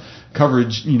extra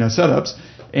coverage, setups.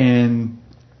 And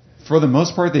for the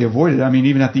most part, they avoid it.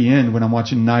 Even at the end, when I'm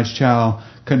watching Knives Chow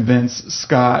convince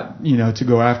Scott, to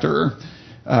go after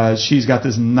her, she's got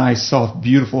this nice, soft,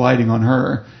 beautiful lighting on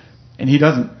her, and he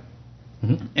doesn't.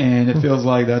 Mm-hmm. And it feels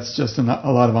like that's just a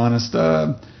lot of honest...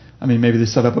 maybe they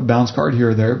set up a bounce card here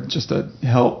or there just to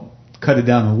help cut it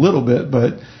down a little bit,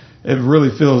 but it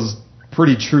really feels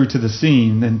pretty true to the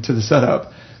scene and to the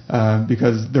setup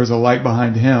because there's a light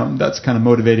behind him that's kind of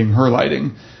motivating her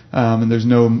lighting. And there's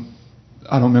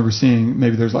I don't remember seeing,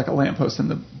 maybe there's like a lamppost in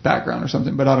the background or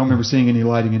something, but I don't remember seeing any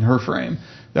lighting in her frame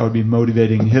that would be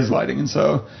motivating his lighting. And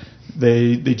so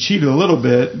they cheated a little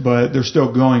bit, but they're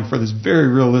still going for this very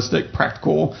realistic,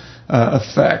 practical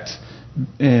effect.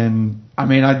 And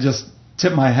I just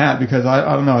tip my hat because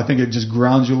I don't know, I think it just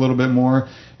grounds you a little bit more,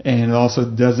 and it also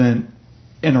doesn't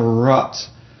interrupt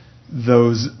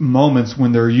those moments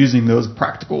when they're using those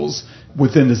practicals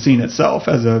within the scene itself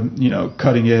as a,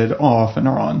 cutting it off and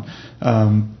on.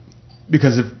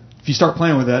 Because if you start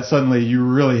playing with that, suddenly you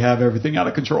really have everything out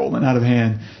of control and out of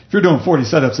hand. If you're doing 40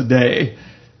 setups a day,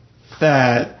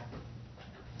 that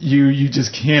you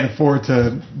just can't afford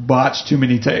to botch too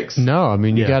many takes. No,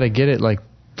 you got to get it like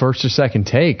first or second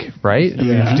take, right? If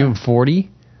you're doing 40?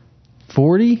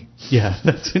 Yeah,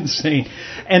 that's insane.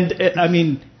 And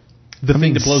the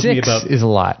thing that blows me about is a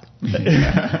lot.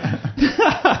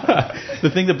 The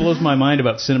thing that blows my mind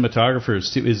about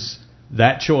cinematographers too is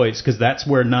that choice, because that's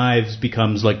where Knives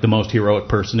becomes like the most heroic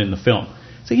person in the film.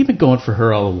 So you've been going for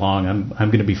her all along. I'm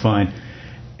going to be fine.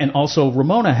 And also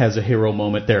Ramona has a hero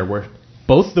moment there where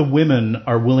both the women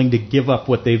are willing to give up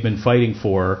what they've been fighting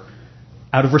for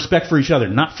out of respect for each other,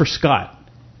 not for Scott.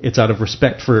 It's out of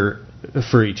respect for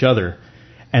each other.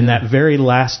 And that very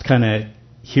last kind of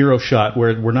hero shot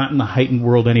where we're not in the heightened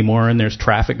world anymore and there's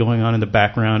traffic going on in the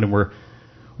background and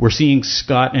we're seeing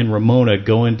Scott and Ramona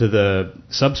go into the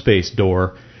subspace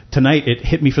door. Tonight it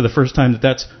hit me for the first time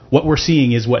that's what we're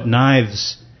seeing is what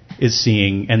Knives is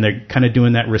seeing, and they're kind of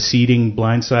doing that receding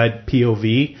blindside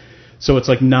POV. So it's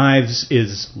like Knives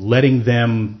is letting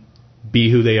them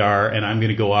be who they are, and I'm going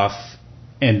to go off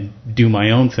and do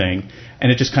my own thing.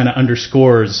 And it just kind of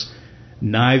underscores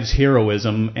Knives'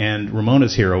 heroism and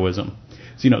Ramona's heroism.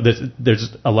 So,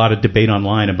 there's a lot of debate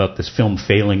online about this film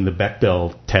failing the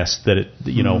Bechdel test, that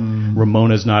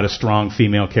Ramona's not a strong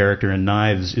female character and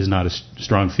Knives is not a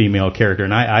strong female character.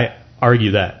 And I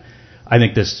argue that. I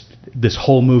think this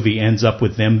whole movie ends up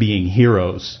with them being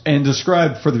heroes. And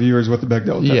describe for the viewers what the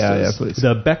Bechdel test is. Yeah, please.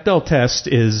 The Bechdel test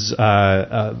is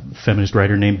a feminist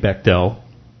writer named Bechdel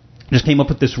just came up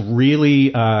with this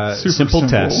really simple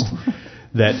test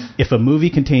that if a movie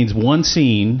contains one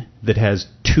scene that has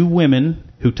two women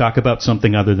who talk about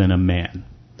something other than a man.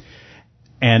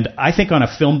 And I think on a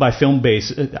film-by-film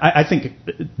basis, I think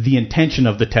the intention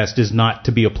of the test is not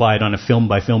to be applied on a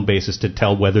film-by-film basis to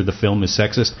tell whether the film is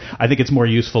sexist. I think it's more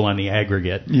useful on the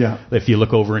aggregate. Yeah. If you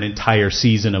look over an entire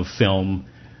season of film,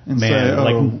 and say,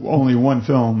 only one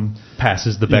film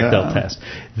passes the Bechdel test.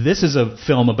 This is a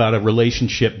film about a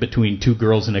relationship between two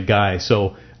girls and a guy,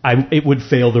 so it would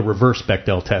fail the reverse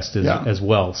Bechdel test as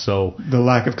well. So the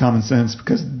lack of common sense,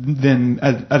 because then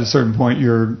at a certain point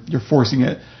you're forcing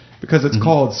it. Because it's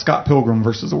called Scott Pilgrim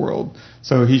versus the World,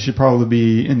 so he should probably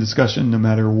be in discussion no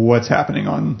matter what's happening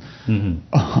on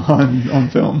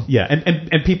film. Yeah,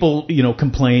 and people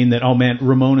complain that, oh man,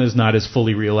 Ramona's not as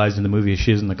fully realized in the movie as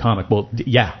she is in the comic. Well,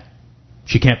 yeah,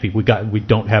 she can't be. We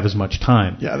don't have as much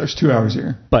time. Yeah, there's 2 hours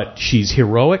here. But she's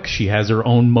heroic. She has her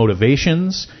own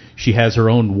motivations. She has her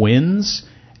own wins,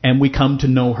 and we come to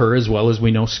know her as well as we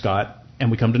know Scott,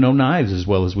 and we come to know Knives as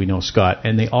well as we know Scott,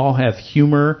 and they all have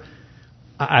humor.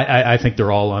 I think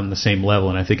they're all on the same level,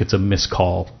 and I think it's a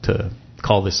miscall to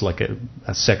call this like a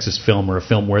sexist film or a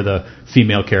film where the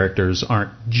female characters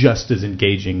aren't just as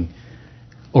engaging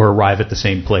or arrive at the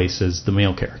same place as the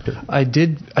male character. I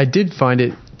did find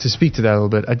it, to speak to that a little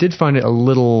bit, I did find it a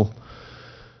little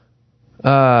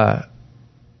not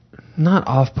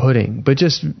off-putting, but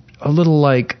just a little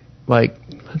like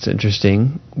that's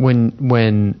interesting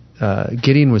when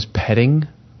Gideon was petting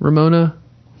Ramona.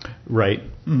 Right.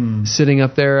 Sitting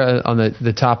up there on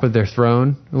the top of their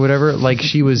throne or whatever, like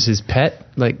she was his pet,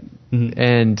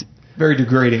 and very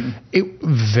degrading.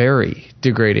 Very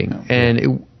degrading,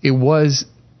 and it was.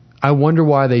 I wonder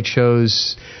why they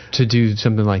chose to do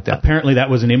something like that. Apparently, that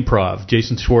was an improv.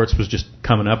 Jason Schwartz was just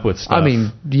coming up with stuff. I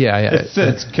mean, it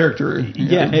fits character.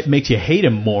 Yeah, it makes you hate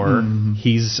him more. Mm-hmm.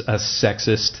 He's a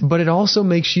sexist, but it also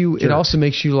makes you. Jerk. It also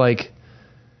makes you like,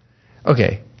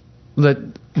 okay, let's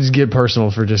get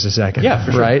personal for just a second. Yeah,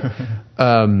 for sure. Right?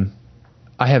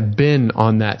 I have been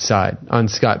on that side, on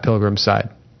Scott Pilgrim's side,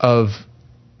 of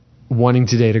wanting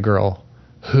to date a girl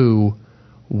who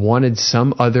wanted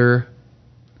some other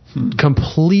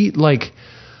complete,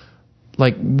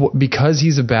 because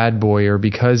he's a bad boy or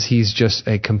because he's just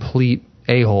a complete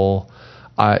a-hole,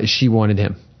 she wanted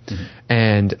him. Mm-hmm.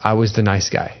 And I was the nice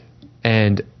guy.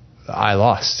 And I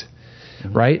lost.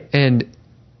 Mm-hmm. Right?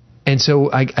 And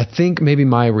so I think maybe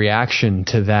my reaction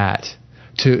to that,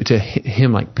 to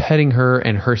him like petting her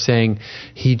and her saying,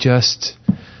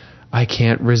 I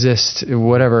can't resist,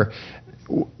 whatever,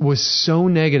 was so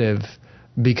negative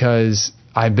because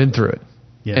I've been through it.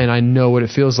 Yeah. And I know what it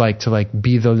feels like to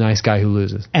be the nice guy who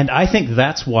loses. And I think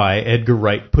that's why Edgar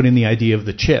Wright put in the idea of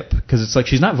the chip, because it's like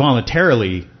she's not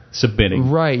voluntarily submitting.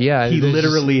 Right, yeah. He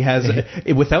literally has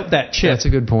without that chip. That's a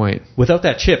good point. Without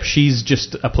that chip, she's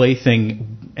just a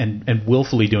plaything and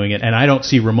willfully doing it. And I don't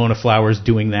see Ramona Flowers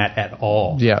doing that at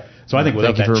all. Yeah. So I think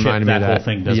without that chip, that whole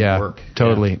thing doesn't work.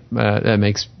 Totally. Yeah. That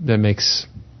makes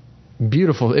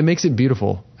beautiful. It makes it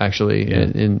beautiful, actually,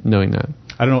 in knowing that.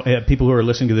 I don't know, people who are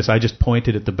listening to this, I just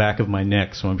pointed at the back of my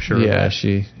neck, so I'm sure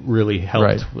she really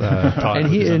helped. Right.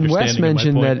 And Wes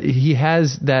mentioned that he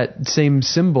has that same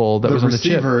symbol that was on the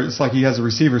chip. It's like he has a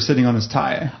receiver sitting on his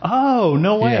tie. Oh,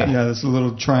 no way. Yeah, there's a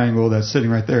little triangle that's sitting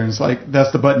right there, and it's like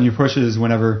that's the button he pushes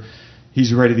whenever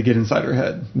he's ready to get inside her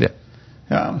head. Yeah.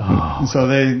 Yeah. And so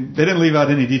they didn't leave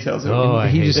out any details.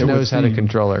 He just knows how to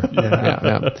control her.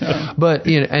 Yeah. But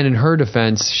and in her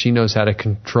defense, she knows how to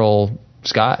control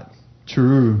Scott.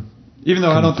 True. Even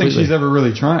though I don't think she's ever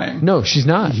really trying. No, she's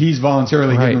not. He's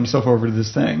voluntarily giving himself over to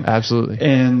this thing. Absolutely.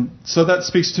 And so that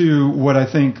speaks to what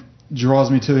I think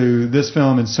draws me to this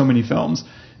film and so many films,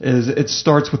 is it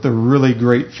starts with a really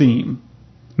great theme.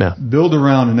 Yeah. Build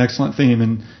around an excellent theme.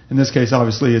 And in this case,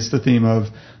 obviously, it's the theme of,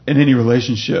 in any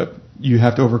relationship, you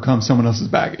have to overcome someone else's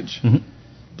baggage. Mm-hmm.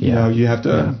 You know, you have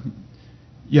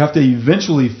to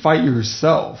eventually fight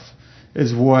yourself,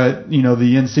 is what, you know,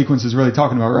 the end sequence is really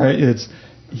talking about, right? It's,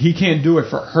 he can't do it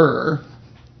for her.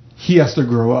 He has to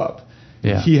grow up.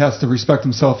 Yeah. He has to respect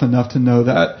himself enough to know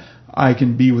that I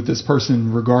can be with this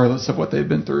person regardless of what they've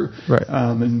been through, right?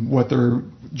 And what they're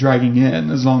dragging in,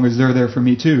 as long as they're there for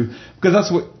me too. Because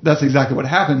that's exactly what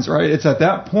happens, right? It's at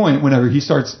that point, whenever he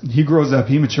grows up,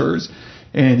 he matures,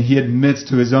 and he admits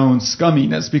to his own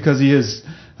scumminess, because he is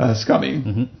scummy.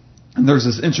 Mm-hmm. And there's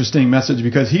this interesting message,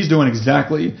 because he's doing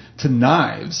exactly to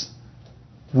Knives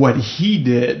what he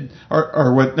did,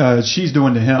 or what she's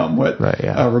doing to him, what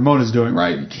Ramona's doing,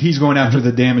 right? He's going after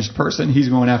the damaged person. He's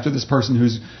going after this person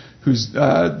who's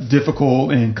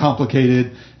difficult and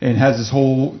complicated and has this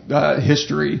whole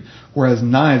history, whereas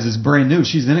Knives is brand new.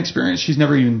 She's inexperienced. She's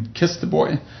never even kissed the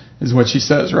boy, is what she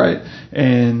says, right?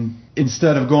 And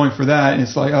instead of going for that,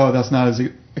 it's like, oh, that's not as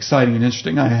exciting and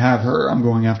interesting. I have her. I'm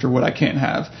going after what I can't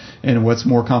have, and what's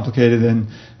more complicated, and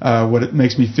what it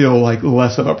makes me feel like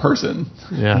less of a person.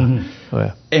 Yeah. Mm-hmm. Oh,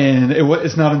 yeah. And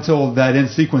it's not until that end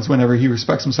sequence, whenever he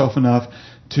respects himself enough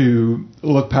to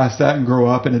look past that and grow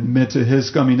up and admit to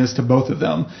his scumminess to both of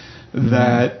them,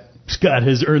 that Scott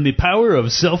has earned the power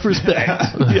of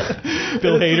self-respect.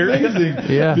 Bill Hader.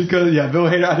 Amazing. Yeah. Because, Bill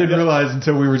Hader, I didn't realize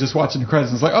until we were just watching the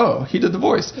credits. It's like, oh, he did the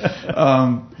voice.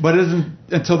 But it isn't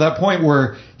until that point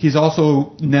where he's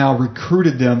also now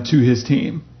recruited them to his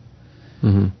team.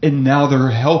 Mm-hmm. And now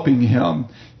they're helping him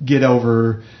get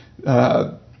over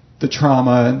the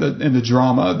trauma and the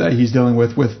drama that he's dealing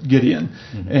with Gideon.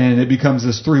 Mm-hmm. And it becomes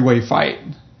this three-way fight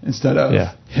instead of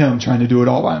him trying to do it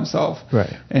all by himself.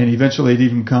 Right. And eventually it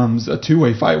even becomes a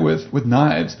two-way fight with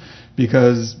Knives,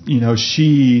 because, you know,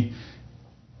 she's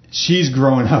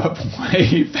growing up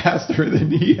way faster than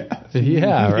he has.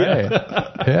 Yeah, right.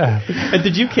 Yeah. And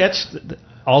did you catch,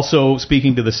 also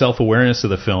speaking to the self-awareness of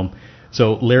the film,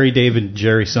 so Larry David and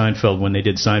Jerry Seinfeld, when they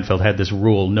did Seinfeld, had this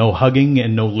rule: no hugging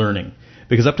and no learning.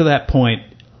 Because up to that point,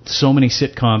 so many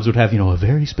sitcoms would have, a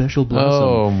very special blossom.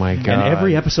 Oh, my God. And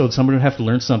every episode, someone would have to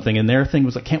learn something. And their thing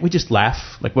was like, can't we just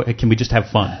laugh? Like, can we just have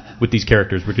fun with these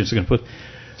characters? We're just going to put...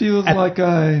 Feels like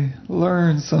I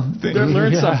learned something.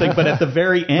 Learned something. But at the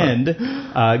very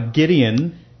end,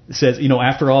 Gideon says,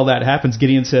 after all that happens,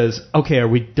 Gideon says, okay, are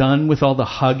we done with all the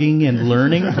hugging and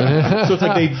learning? So it's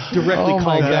like they directly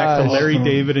call back to Larry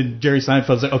David and Jerry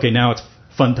Seinfeld. It's like, okay, now it's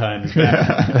fun time is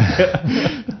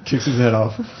back. Kicks his head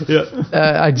off. Yeah.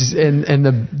 And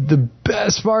the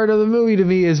best part of the movie to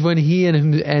me is when he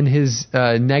and his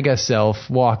nega self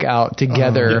walk out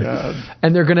together,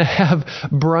 and they're gonna have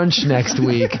brunch next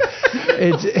week.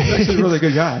 It's actually a really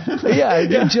good guy.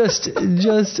 It just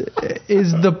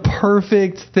is the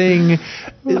perfect thing.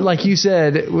 Like you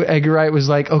said, Edgar Wright was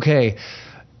like, okay,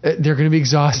 they're going to be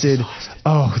exhausted.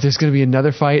 Oh, there's going to be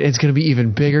another fight. It's going to be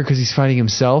even bigger because he's fighting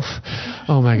himself.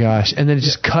 Oh, my gosh. And then it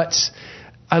just cuts.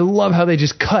 I love how they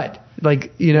just cut.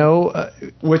 Like,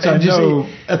 which I know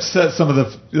upset some of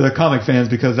the comic fans,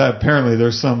 because apparently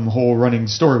there's some whole running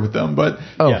story with them. But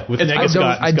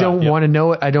I don't want to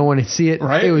know it. I don't want to see it.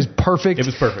 Right? It was perfect. It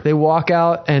was perfect. They walk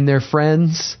out and they're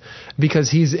friends because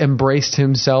he's embraced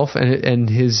himself and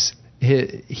he's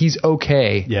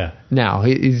okay. Yeah. Now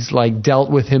he's like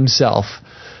dealt with himself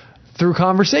through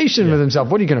conversation with himself.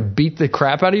 What, are you going to beat the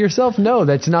crap out of yourself? No,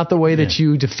 that's not the way that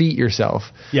you defeat yourself.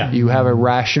 Yeah. You have a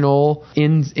rational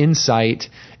insight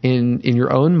in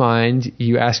your own mind.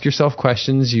 You ask yourself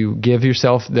questions. You give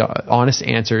yourself the honest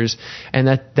answers, and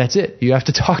that's it. You have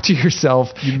to talk to yourself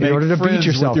in order to beat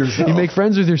yourself. You make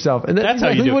friends with yourself, and that's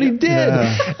exactly what he did.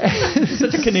 Yeah. It's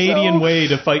such a Canadian way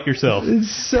to fight yourself. It's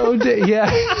so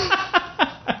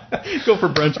Go for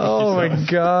brunch with yourself. My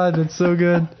God, that's so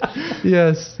good.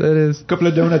 Yes, that is. Couple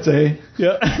of donuts, eh?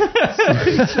 Yeah.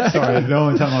 Sorry, the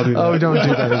only time I'll do that. Oh, don't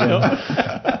do that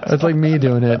again. That's like me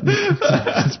doing it.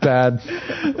 It's bad.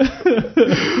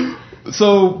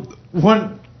 So,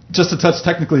 just to touch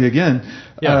technically again,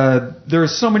 there are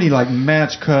so many like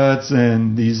match cuts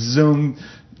and these zoom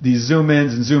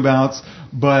ins and zoom outs,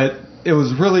 but it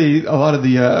was really a lot of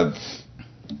the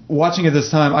watching it this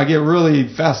time, I get really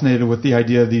fascinated with the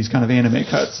idea of these kind of anime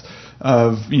cuts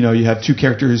of, you have two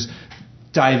characters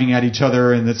diving at each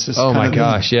other, and it's just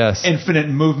infinite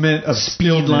movement of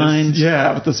speed lines.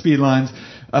 Yeah, with the speed lines.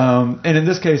 And in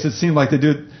this case, it seemed like they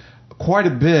do it quite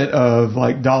a bit of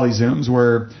like dolly zooms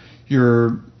where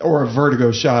or a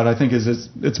vertigo shot, I think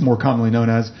it's more commonly known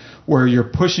as, where you're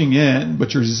pushing in,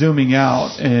 but you're zooming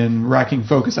out and racking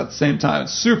focus at the same time.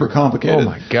 It's super complicated. Oh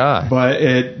my God. But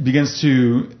it begins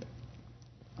to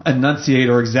enunciate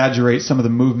or exaggerate some of the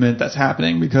movement that's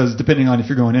happening, because depending on if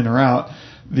you're going in or out,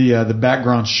 the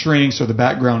background shrinks or the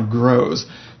background grows,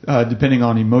 depending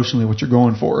on emotionally what you're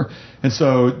going for. And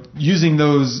so using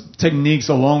those techniques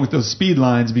along with those speed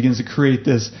lines begins to create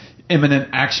this imminent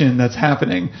action that's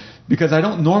happening. Because I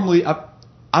don't know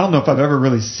if I've ever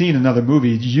really seen another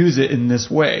movie use it in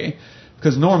this way.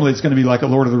 Because normally it's going to be like a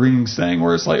Lord of the Rings thing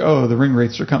where it's like, oh, the ring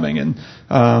wraiths are coming, and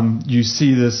you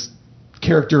see this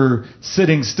character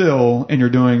sitting still and you're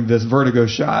doing this vertigo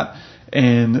shot,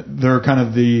 and they're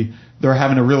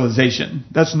having a realization.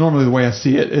 That's normally the way I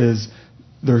see it, is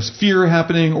there's fear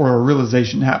happening or a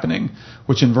realization happening,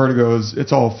 which in Vertigo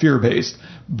it's all fear-based.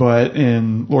 But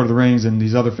in Lord of the Rings and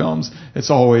these other films,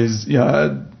 it's always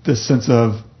this sense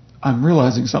of, I'm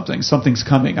realizing something's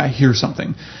coming, I hear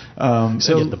something.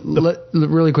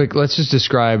 Really quick, let's just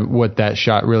describe what that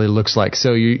shot really looks like.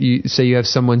 So you say you have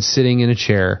someone sitting in a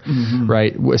chair,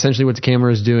 right? Essentially what the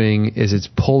camera is doing is it's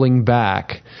pulling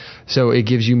back. So it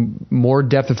gives you more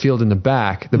depth of field in the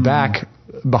back. The back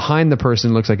behind the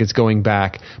person looks like it's going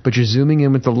back, but you're zooming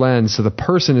in with the lens, so the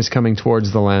person is coming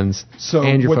towards the lens,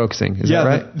 and you're focusing. Is that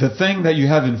right? The thing that you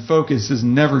have in focus is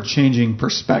never changing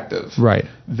perspective. Right.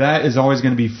 That is always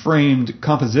going to be framed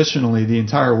compositionally the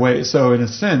entire way. So in a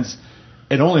sense,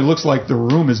 it only looks like the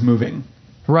room is moving.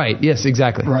 Right. Yes,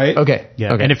 exactly. Right? Okay.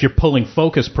 Yeah. Okay. And if you're pulling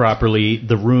focus properly,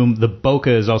 the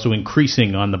bokeh is also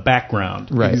increasing on the background.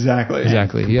 Right. Exactly.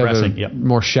 You have a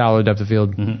more shallow depth of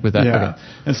field with that. Yeah. Okay.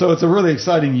 And so it's a really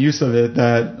exciting use of it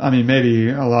that, I mean,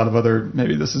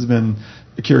 maybe this has been,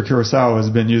 Akira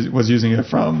Kurosawa was using it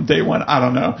from day one. I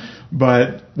don't know.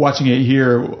 But watching it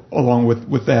here along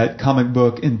with that comic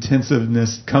book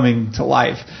intensiveness coming to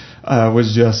life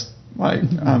was just like,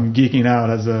 I'm geeking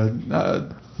out as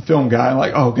a film guy. I'm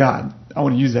like, oh God, I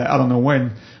want to use that. I don't know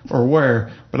when or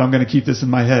where, but I'm going to keep this in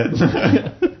my head.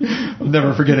 I'm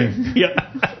never forgetting.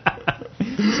 Yeah.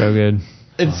 So good.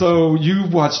 And so you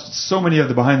watched so many of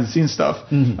the behind the scenes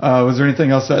stuff. Was there anything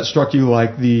else that struck you,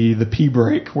 like the pee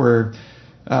break, where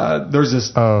there's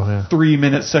this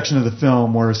 3-minute section of the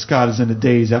film where Scott is in a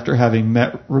daze after having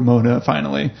met Ramona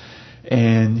finally,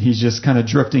 and he's just kind of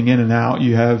drifting in and out.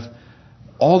 You have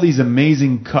all these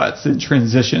amazing cuts and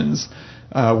transitions.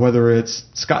 Whether it's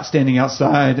Scott standing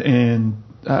outside and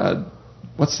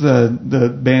what's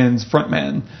the band's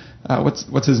frontman?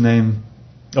 What's his name?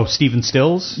 Oh, Stephen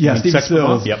Stills? Yeah, Stephen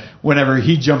Stills. Yep. Whenever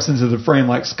he jumps into the frame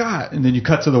like Scott, and then you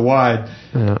cut to the wide,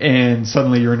 and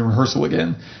suddenly you're in rehearsal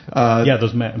again.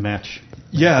 Those match.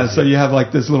 Yeah, so you have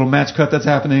like this little match cut that's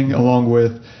happening, along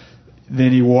with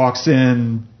then he walks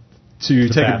in to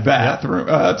take a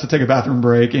bathroom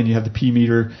break, and you have the pee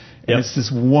meter, and it's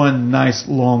this one nice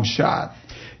long shot.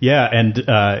 Yeah, and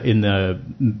in the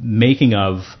making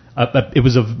of, it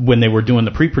was when they were doing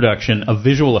the pre-production, a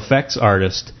visual effects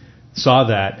artist saw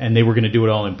that, and they were going to do it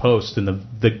all in post, and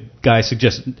the guy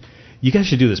suggested, you guys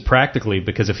should do this practically,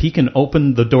 because if he can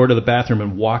open the door to the bathroom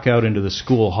and walk out into the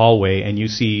school hallway, and you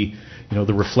see,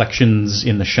 the reflections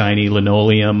in the shiny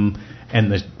linoleum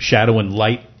and the shadow and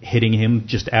light hitting him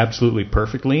just absolutely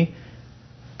perfectly,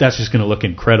 that's just going to look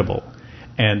incredible.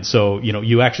 And so,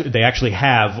 they actually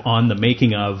have on the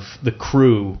making of the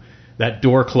crew, that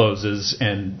door closes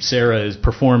and Sarah is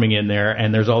performing in there,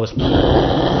 and there's all this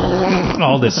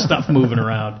stuff moving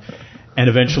around, and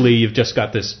eventually you've just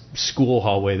got this school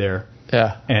hallway there.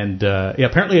 Yeah. And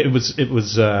apparently it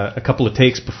was a couple of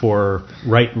takes before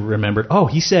Wright remembered. Oh,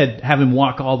 he said have him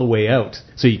walk all the way out,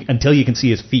 so until you can see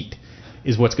his feet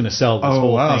is what's going to sell this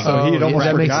whole thing. So he'd almost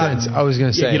that forgotten. makes sense. I was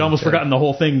going to say he'd almost forgotten the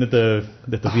whole thing that the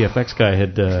VFX guy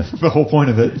had the whole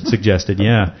point of it suggested.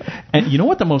 Yeah. And you know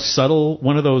what the most subtle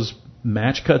one of those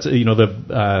match cuts,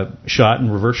 the shot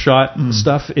and reverse shot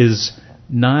stuff, is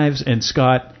Knives and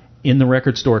Scott in the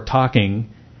record store talking,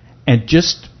 and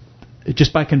just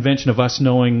by convention of us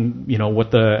knowing what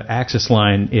the axis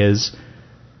line is,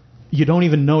 you don't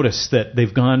even notice that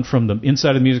they've gone from the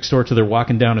inside of the music store to they're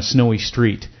walking down a snowy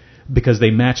street, because they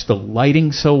match the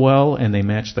lighting so well and they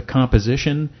match the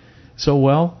composition so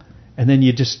well. And then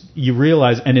you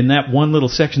realize, and in that one little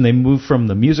section, they move from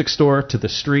the music store to the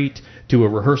street to a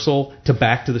rehearsrsal to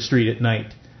back to the street at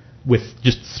night with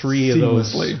just three of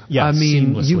those. Yeah, I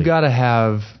mean, seamlessly. you got to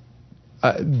have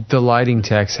the lighting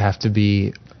techs have to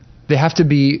be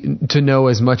to know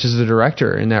as much as the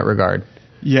director in that regard.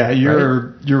 Yeah,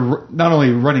 you're not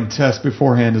only running tests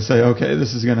beforehand to say, okay,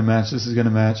 this is going to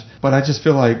match, but I just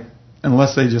feel like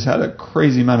unless they just had a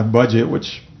crazy amount of budget,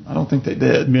 which I don't think they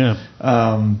did. Yeah.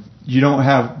 You don't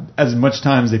have as much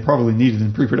time as they probably needed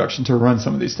in pre-production to run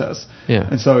some of these tests. Yeah.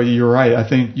 And so you're right. I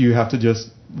think you have to just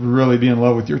really be in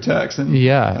love with your techs and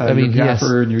I mean, your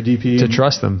gaffer and your DP to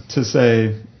trust them to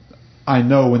say, I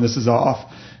know when this is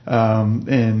off,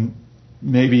 and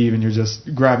maybe even you're just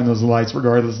grabbing those lights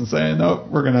regardless and saying, no,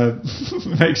 we're gonna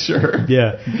make sure.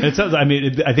 Yeah, it sounds. I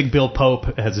mean, I think Bill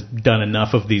Pope has done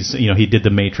enough of these. You know, he did the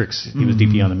Matrix. He was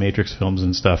DP on the Matrix films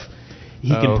and stuff. He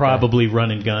can probably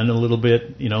run and gun a little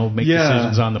bit, you know, make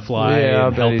decisions on the fly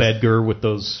and help Edgar with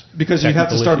those. Because you have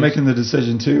to start making the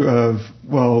decision, too, of,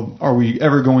 well, are we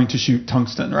ever going to shoot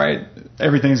tungsten, right?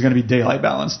 Everything's going to be daylight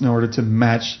balanced in order to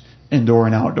match indoor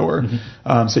and outdoor.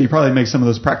 So you probably make some of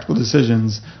those practical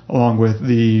decisions along with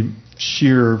the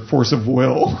sheer force of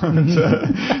will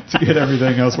to get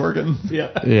everything else working.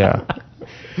 Yeah.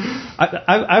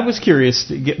 I was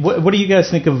curious, what do you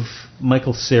guys think of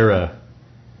Michael Cera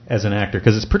as an actor?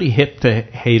 Because it's pretty hip to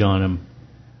hate on him.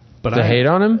 But hate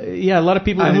on him? Yeah, a lot of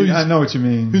people. I know what you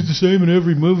mean. He's the same in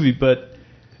every movie, but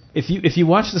if you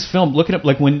watch this film, look it up.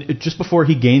 Like just before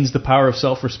he gains the power of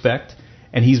self-respect,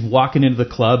 and he's walking into the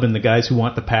club, and the guys who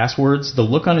want the passwords, the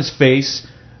look on his face,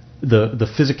 the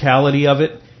physicality of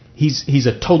it. He's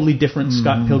a totally different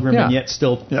Scott Pilgrim, and yet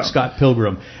still Scott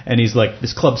Pilgrim. And he's like,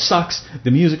 this club sucks,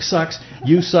 the music sucks,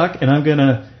 you suck, and I'm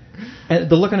gonna. And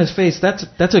the look on his face, that's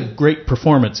a great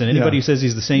performance. And anybody who says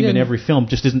he's the same in every film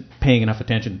just isn't paying enough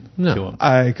attention to him.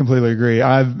 I completely agree.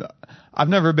 I've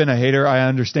never been a hater. I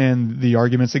understand the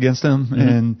arguments against him,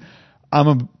 and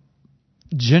I'm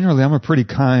a pretty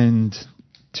kind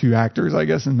to actors, I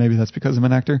guess, and maybe that's because I'm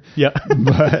an actor. Yeah,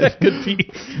 but could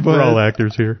be. We're all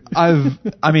actors here.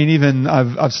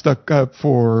 I've stuck up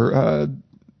for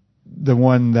the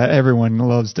one that everyone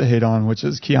loves to hate on, which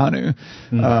is Keanu.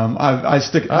 I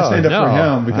stand up for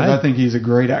him because I think he's a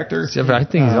great actor. I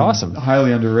think he's awesome,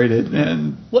 highly underrated,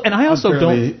 and I also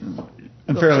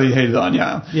unfairly hated on.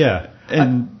 Yeah.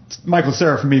 And Michael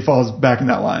Cera for me falls back in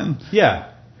that line. Yeah.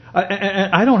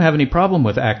 I don't have any problem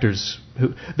with actors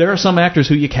there are some actors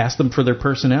who you cast them for their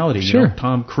personality. Sure. You know,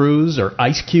 Tom Cruise or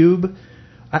Ice Cube.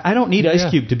 I don't need Ice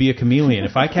Cube to be a chameleon.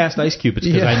 If I cast Ice Cube, it's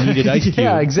because I needed Ice Cube.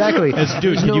 Yeah, exactly.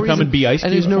 Dude, can you come and be Ice Cube?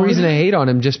 And there's no reason to hate on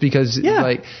him just because,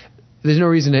 there's no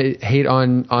reason to hate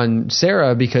on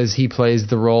Sarah because he plays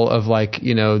the role of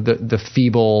the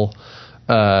feeble,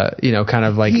 kind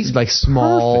of like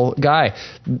small guy.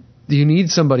 You need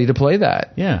somebody to play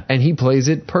that. Yeah. And he plays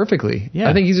it perfectly. Yeah.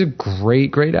 I think he's a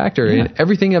great, great actor. Yeah. And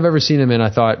everything I've ever seen him in, I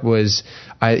thought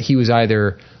he was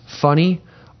either funny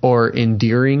or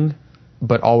endearing,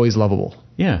 but always lovable.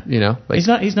 Yeah. You know? He's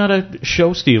not a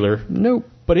show stealer. Nope.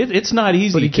 But it's not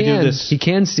easy to do this. He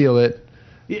can steal it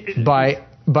by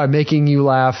making you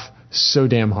laugh so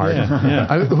damn hard.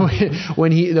 Yeah.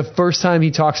 When the first time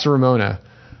he talks to Ramona,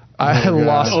 I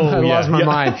lost my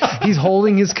mind. He's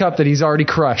holding his cup that he's already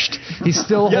crushed. He's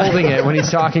still holding it when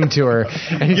he's talking to her.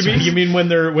 And you mean when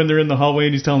they're in the hallway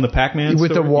and he's telling the Pac-Man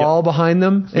with story? The wall behind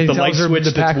them, and with the light switch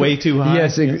that's way too high.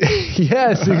 Yes,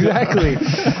 yes, exactly,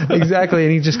 exactly.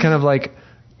 And he just kind of like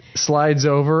slides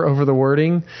over the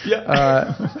wording.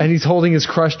 Yeah. And he's holding his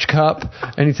crushed cup,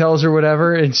 and he tells her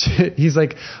whatever, and he's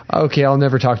like, "Okay, I'll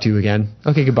never talk to you again.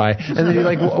 Okay, goodbye." And then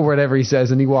he whatever he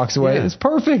says, and he walks away. Yeah. It's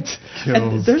perfect.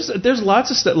 And there's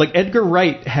lots of stuff. Like Edgar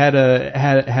Wright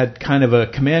had kind of a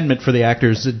commandment for the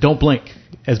actors: don't blink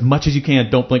as much as you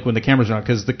can. Don't blink when the camera's on,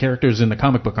 because the characters in the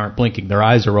comic book aren't blinking; their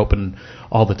eyes are open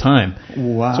all the time.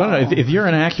 Wow. So I don't know if you're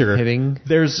an actor.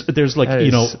 There's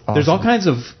awesome. There's all kinds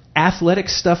of athletic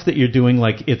stuff that you're doing,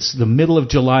 like it's the middle of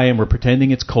July and we're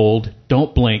pretending it's cold.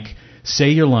 Don't blink. Say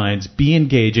your lines. Be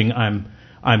engaging.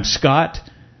 I'm Scott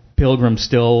Pilgrim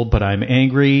still, but I'm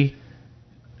angry.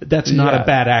 That's not a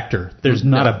bad actor. There's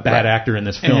not a bad actor in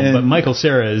this film, but Michael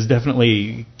Cera is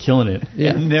definitely killing it. Yeah.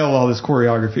 And nail all this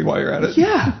choreography while you're at it.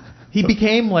 Yeah. He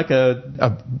became like a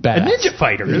ninja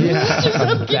fighter. Yeah.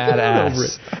 A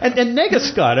badass. And Nega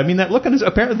Scott, I mean, that look on his,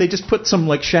 apparently they just put some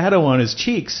like shadow on his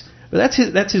cheeks. But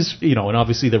that's his, and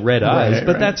obviously the red eyes,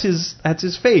 but that's his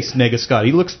face, Nega Scott.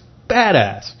 He looks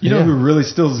badass. You know who really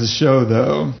steals the show,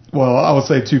 though? Well, I would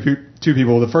say two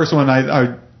people. The first one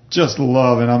I just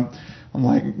love, and I'm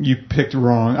like, you picked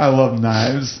wrong. I love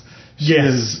Knives. She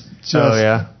is just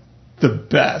the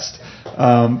best.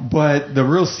 But the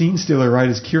real scene stealer, right,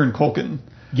 is Kieran Culkin.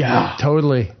 Yeah,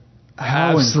 totally.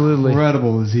 How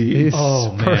incredible is he? He's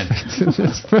perfect.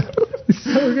 He's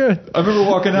so good. I remember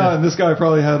walking out, and this guy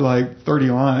probably had like 30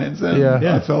 lines. And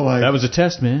I felt like that was a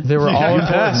test, man. They were all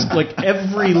passed. Like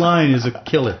every line is a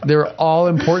killer. They were all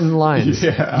important lines.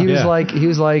 Yeah. He was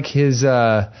like his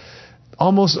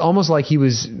almost like he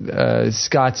was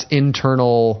Scott's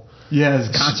internal. Yeah, his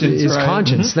conscience. His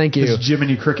conscience. Thank you. His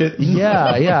Jiminy Cricket.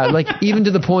 Yeah. Like even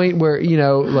to the point where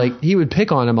like he would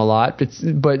pick on him a lot,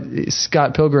 but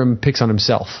Scott Pilgrim picks on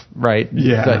himself, right?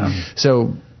 Yeah.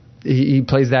 So he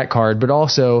plays that card, but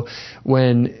also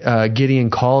when Gideon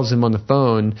calls him on the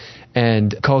phone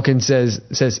and Culkin says,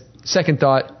 second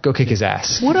thought, go kick his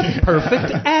ass. What a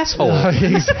perfect asshole.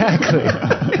 Exactly.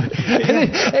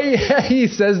 And he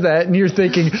says that, and you're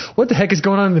thinking, what the heck is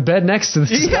going on in the bed next to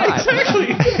this guy?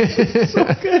 Exactly. So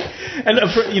good. And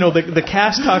the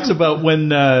cast talks about when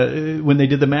they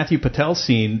did the Matthew Patel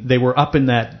scene, they were up in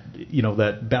that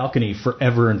that balcony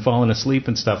forever and falling asleep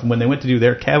and stuff. And when they went to do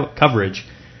their coverage.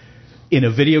 In a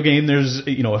video game, there's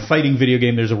a fighting video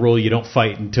game. There's a role you don't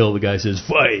fight until the guy says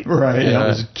fight. Right. And that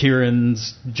was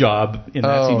Kieran's job in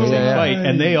that scene to say fight,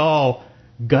 and they all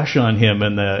gush on him.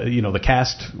 And the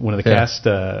cast, one of the cast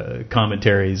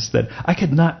commentaries, that I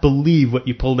could not believe what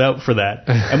you pulled out for that.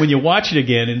 And when you watch it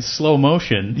again in slow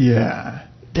motion,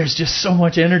 there's just so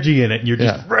much energy in it, and you're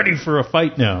just ready for a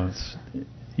fight now.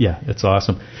 It's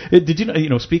awesome. Did you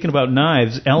know? Speaking about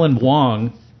knives, Ellen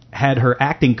Wong had her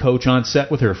acting coach on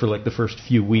set with her for like the first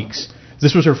few weeks.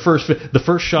 This was the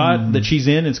first shot that she's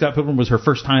in Scott Pilgrim was her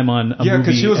first time on a movie. Yeah,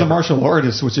 because she was a martial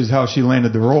artist, which is how she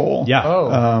landed the role.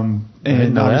 Yeah.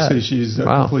 And obviously she's a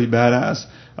complete badass.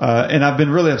 And I've been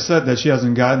really upset that she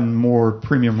hasn't gotten more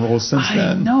premium roles since then.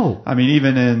 I know. I mean,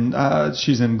 even in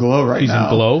she's in Glow now. She's in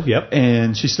Glow, yep.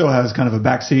 And she still has kind of a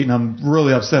backseat, and I'm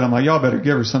really upset. I'm like, y'all better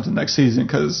give her something next season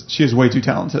because she is way too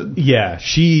talented. Yeah,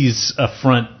 she's a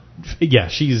front. Yeah,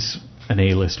 she's an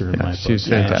A-lister in my book. She's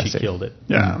fantastic. And she killed it.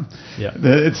 Yeah.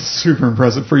 It's super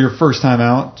impressive for your first time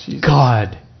out. Jesus.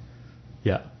 God.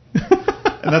 Yeah.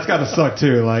 And that's got to suck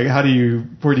too. Like, where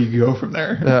do you go from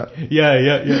there?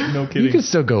 Yeah. No kidding. You can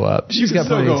still go up. She's got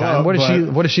plenty of time.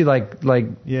 What is she like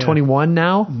 21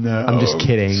 now? No. I'm just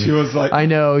kidding. She was like, I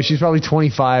know, she's probably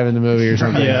 25 in the movie or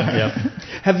something. Yeah.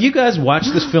 Have you guys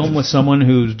watched this film with someone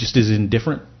who just is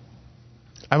indifferent?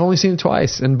 I've only seen it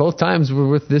twice, and both times were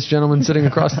with this gentleman sitting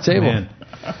across the table. Man.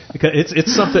 Because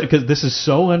it's something, because this is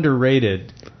so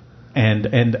underrated,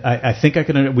 and I think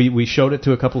we showed it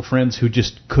to a couple of friends who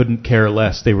just couldn't care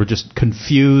less. They were just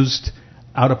confused,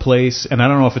 out of place, and I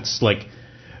don't know if it's like,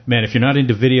 man, if you're not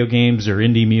into video games or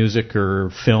indie music or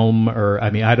film, or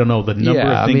I don't know the number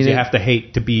of things you have to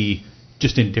hate to be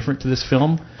just indifferent to this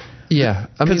film. Yeah,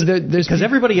 because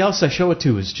everybody else I show it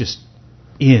to is just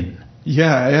in.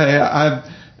 Yeah.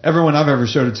 Everyone I've ever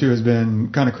showed it to has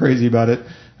been kind of crazy about it.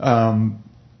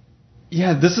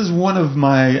 This is one of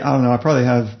my, I don't know, I probably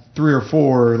have 3 or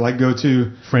 4 like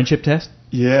go-to. Friendship test?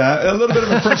 Yeah, a little bit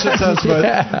of a friendship test,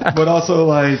 but also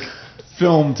like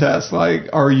film test. Like,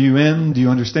 are you in? Do you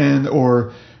understand?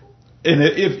 Or, and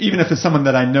even if it's someone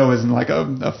that I know isn't like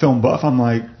a film buff, I'm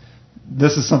like,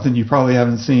 this is something you probably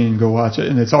haven't seen, go watch it.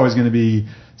 And it's always going to be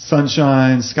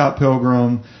Sunshine, Scott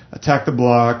Pilgrim, Attack the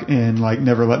Block, and like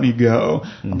Never Let Me Go.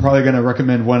 I'm probably going to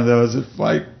recommend one of those if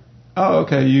like, oh,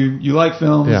 okay, you like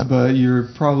films, but you're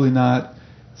probably not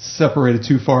separated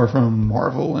too far from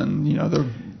Marvel and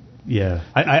the. Yeah,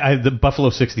 the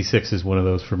Buffalo 66 is one of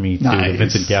those for me too. Nice. The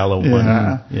Vincent Gallo one.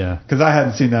 Yeah. Because I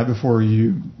hadn't seen that before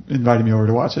you invited me over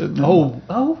to watch it. Oh,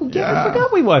 yeah. I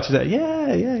forgot we watched that.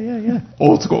 Yeah.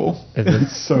 Old school.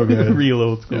 It's so good. Real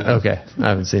old school. Okay, I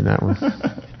haven't seen that one.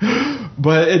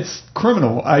 But it's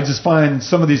criminal. I just find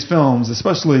some of these films,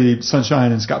 especially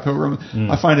Sunshine and Scott Pilgrim,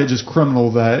 I find it just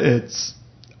criminal that it's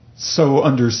so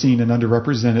underseen and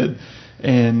underrepresented.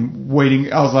 And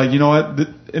waiting, I was like, you know what?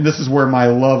 And this is where my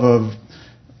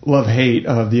love-hate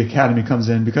of the Academy comes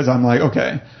in, because I'm like,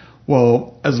 okay,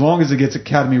 well, as long as it gets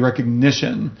Academy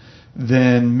recognition,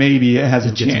 then maybe it has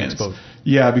a chance.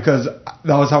 Yeah, because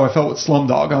that was how I felt with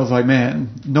Slumdog. I was like, man,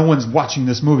 no one's watching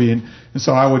this movie. And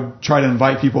so I would try to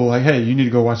invite people like, hey, you need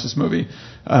to go watch this movie.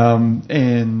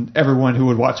 And everyone who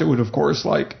would watch it would, of course,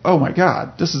 like, oh my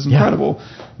God, this is incredible.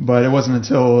 Yeah. But it wasn't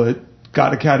until it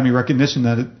got Academy recognition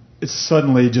that it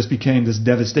suddenly just became this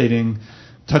devastating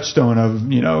touchstone of,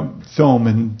 film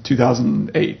in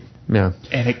 2008. Yeah.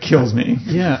 And it kills me.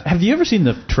 Yeah. Have you ever seen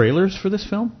the trailers for this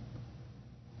film?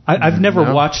 I've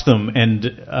never watched them,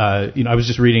 and I was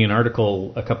just reading an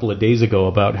article a couple of days ago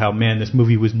about how, man, this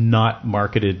movie was not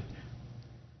marketed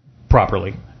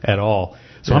properly at all.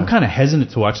 So I'm kind of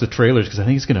hesitant to watch the trailers because I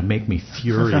think it's going to make me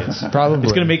furious. Probably.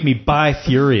 It's going to make me buy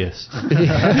Furious.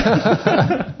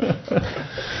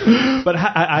 But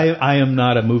I am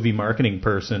not a movie marketing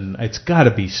person. It's got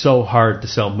to be so hard to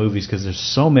sell movies because there's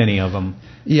so many of them.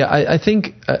 Yeah, I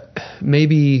think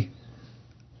maybe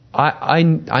I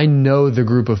know the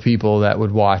group of people that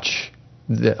would watch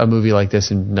a movie like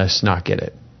this and just not get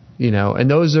it. And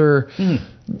those are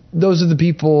the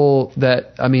people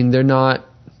that, I mean, they're not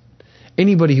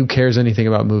anybody who cares anything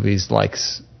about movies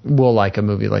will like a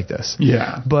movie like this.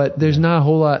 Yeah. But there's not a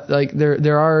whole lot, like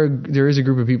there is a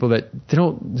group of people that they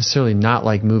don't necessarily not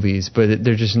like movies, but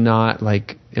they're just not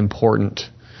like important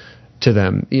to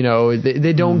them.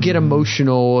 They don't get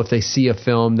emotional if they see a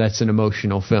film that's an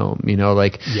emotional film.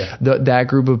 That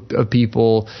group of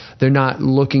people, they're not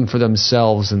looking for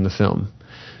themselves in the film.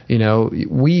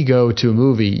 We go to a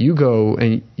movie, you go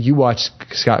and you watch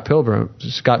Scott Pilgrim,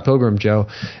 Joe,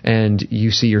 and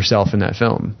you see yourself in that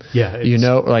film. Yeah.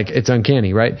 It's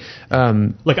uncanny, right?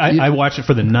 I watched it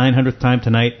for the 900th time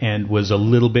tonight and was a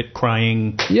little bit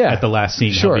crying at the last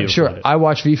scene. Sure. I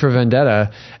watched V for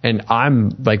Vendetta and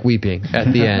I'm like weeping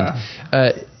at the end.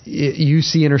 You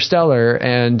see Interstellar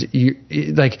and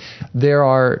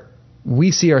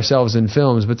we see ourselves in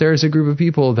films, but there's a group of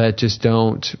people that just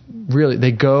don't really,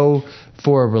 they go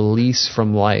for a release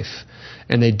from life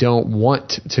and they don't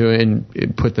want to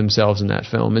put themselves in that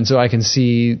film. And so I can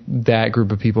see that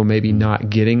group of people maybe not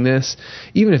getting this,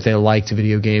 even if they liked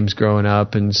video games growing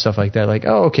up and stuff like that. Like,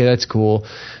 oh, okay, that's cool.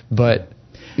 But,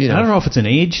 I don't know if it's an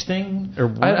age thing or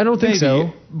what. I don't think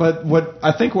so. But what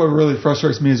really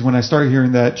frustrates me is when I start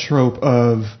hearing that trope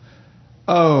of,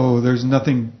 oh, there's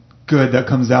nothing good that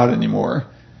comes out anymore.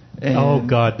 And oh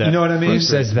God, you know what I mean? Who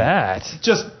says that?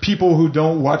 Just people who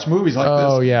don't watch movies like this.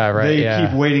 Oh yeah, right. They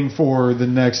keep waiting for the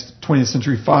next 20th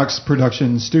Century Fox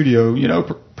production studio,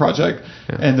 project,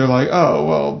 and they're like, oh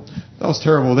well, that was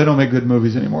terrible. They don't make good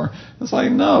movies anymore. It's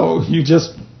like, no,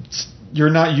 you're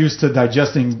not used to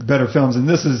digesting better films, and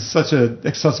this is such an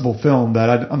accessible film that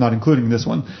I'm not including this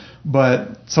one.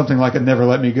 But something like a Never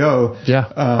Let Me Go.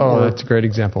 Yeah. That's a great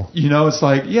example. It's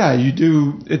like, you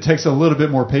do. It takes a little bit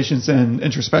more patience and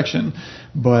introspection,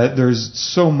 but there's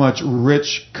so much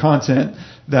rich content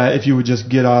that if you would just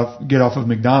get off of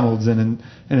McDonald's and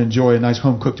enjoy a nice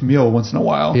home cooked meal once in a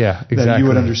while, exactly. that you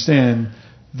would understand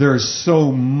there's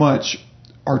so much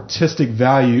artistic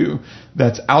value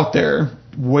that's out there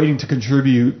waiting to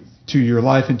contribute to your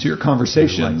life and to your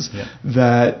conversations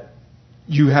that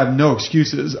you have no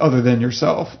excuses other than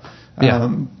yourself.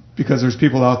 Because there's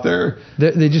people out there.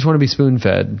 They just want to be spoon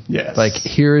fed. Yes. Like,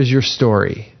 here is your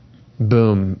story.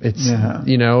 Boom. It's, and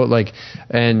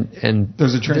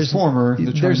there's a Transformer.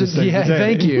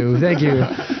 Thank you.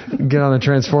 Get on the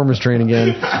Transformers train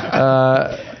again.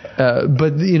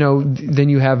 But, then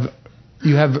you have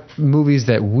movies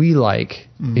that we like,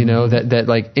 that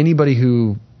like anybody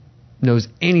who knows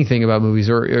anything about movies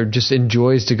or just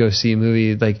enjoys to go see a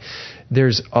movie, like,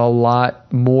 there's a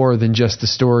lot more than just the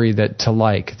story to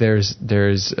like. There's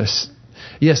a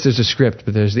script,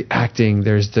 but there's the acting,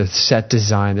 there's the set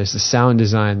design, there's the sound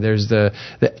design, there's the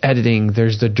editing,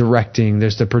 there's the directing,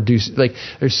 there's the produce. Like,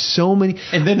 there's so many.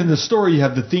 And then in the story, you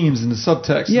have the themes and the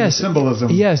subtext, and the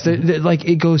symbolism. Yes, like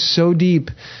it goes so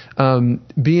deep.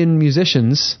 Being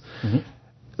musicians,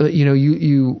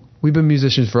 we've been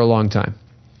musicians for a long time.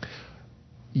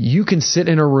 You can sit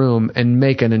in a room and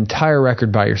make an entire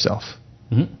record by yourself.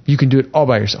 Mm-hmm. You can do it all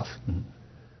by yourself.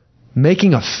 Mm-hmm.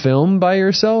 Making a film by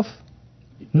yourself?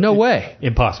 No way.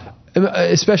 Impossible.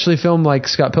 Especially a film like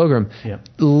Scott Pilgrim. Yeah.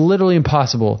 Literally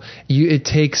impossible. It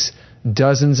takes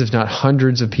dozens, if not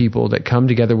hundreds of people that come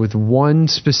together with one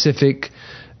specific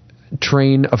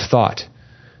train of thought.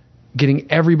 Getting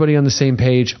everybody on the same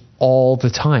page all the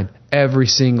time. Every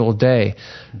single day.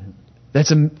 Mm-hmm.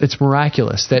 It's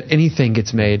miraculous that anything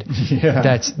gets made.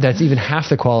 That's even half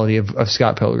the quality of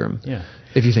Scott Pilgrim. Yeah.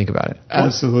 If you think about it.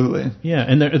 Absolutely. Yeah,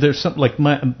 and there's something like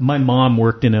my mom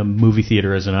worked in a movie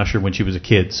theater as an usher when she was a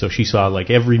kid, so she saw like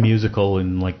every musical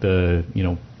in like the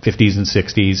 50s and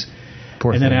 60s.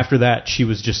 Poor thing. Then after that, she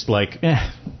was just like,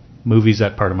 movies,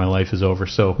 that part of my life is over.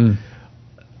 So,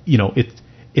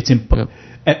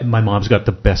 my mom's got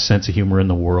the best sense of humor in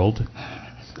the world.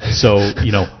 So,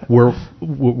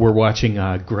 we're watching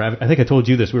Gravity. I think I told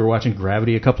you this. We were watching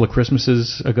Gravity a couple of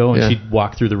Christmases ago, and she'd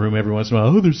walk through the room every once in a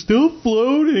while. Oh, they're still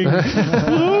floating,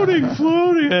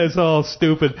 floating. It's all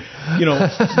stupid.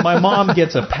 My mom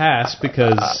gets a pass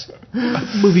because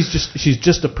she's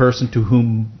just a person to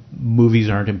whom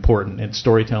movies aren't important and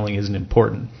storytelling isn't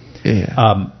important.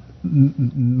 Yeah.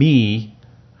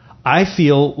 I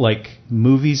feel like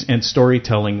movies and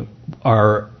storytelling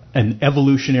are an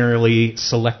evolutionarily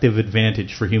selective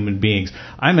advantage for human beings.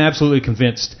 I'm absolutely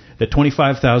convinced that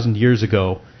 25,000 years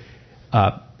ago,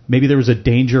 maybe there was a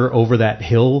danger over that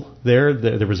hill there.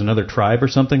 There was another tribe or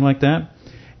something like that.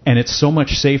 And it's so much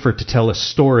safer to tell a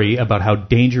story about how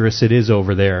dangerous it is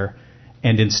over there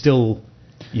and instill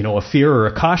a fear or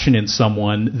a caution in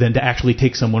someone than to actually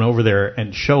take someone over there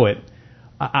and show it.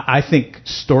 I think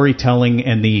storytelling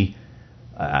and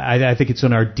I think it's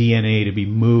in our DNA to be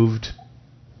moved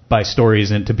by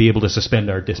stories and to be able to suspend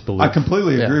our disbelief. I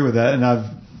completely agree with that, and I've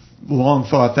long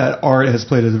thought that art has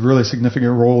played a really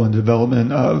significant role in the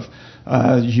development of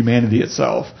humanity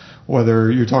itself.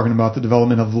 Whether you're talking about the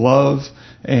development of love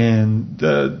and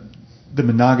the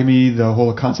monogamy, the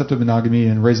whole concept of monogamy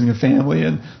and raising a family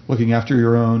and looking after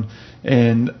your own.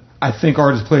 And I think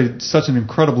art has played such an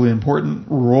incredibly important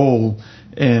role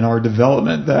in our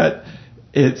development that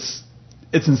it's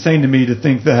insane to me to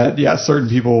think that, certain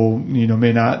people,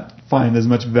 may not find as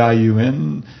much value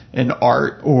in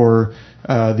art or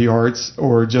the arts,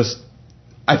 or just,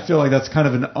 I feel like that's kind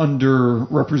of an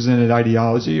underrepresented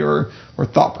ideology or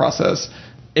thought process.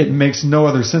 It makes no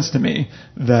other sense to me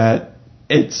that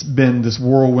it's been this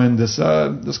whirlwind, this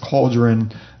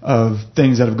cauldron of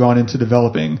things that have gone into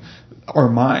developing our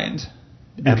mind.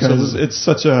 Because Absolutely. It's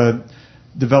such a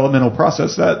developmental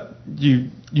process that you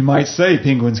might say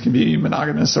penguins can be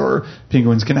monogamous or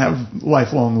penguins can have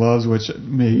lifelong loves, which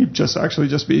may just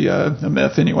be a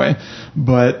myth anyway.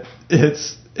 But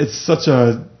it's such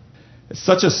a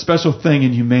special thing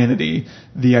in humanity,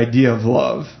 the idea of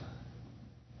love.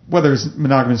 Whether it's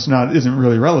monogamous or not isn't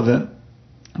really relevant,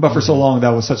 but for so long that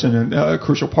was such a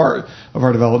crucial part of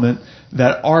our development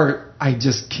that art, I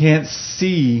just can't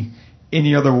see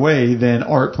any other way than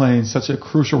art playing such a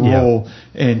crucial role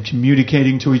in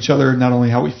communicating to each other, not only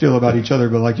how we feel about each other,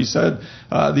 but like you said,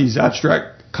 these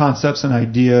abstract concepts and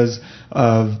ideas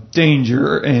of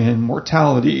danger and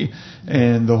mortality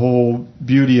and the whole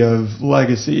beauty of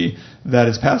legacy that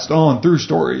is passed on through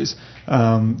stories.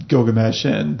 Gilgamesh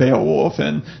and Beowulf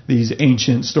and these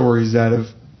ancient stories that have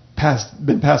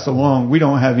been passed along. We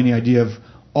don't have any idea of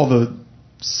all the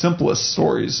simplest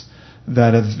stories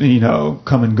that have,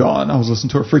 come and gone. I was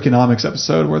listening to a Freakonomics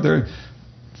episode where they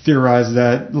theorized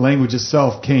that language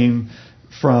itself came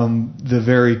from the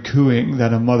very cooing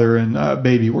that a mother and a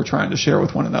baby were trying to share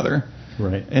with one another.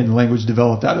 Right. And language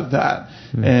developed out of that.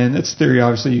 And it's theory,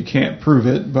 obviously you can't prove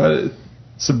it, but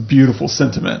it's a beautiful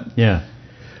sentiment. Yeah.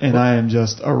 And I am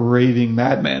just a raving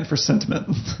madman for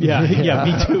sentiment. Yeah,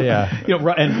 me too. Yeah.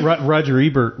 And Roger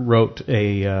Ebert wrote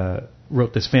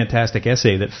this fantastic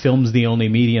essay that film's the only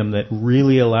medium that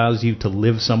really allows you to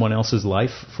live someone else's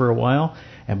life for a while.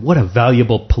 And what a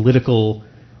valuable political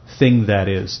thing that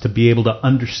is, to be able to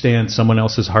understand someone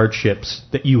else's hardships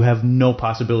that you have no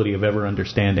possibility of ever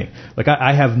understanding. Like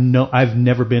I've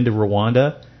never been to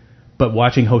Rwanda, but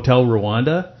watching Hotel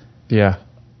Rwanda,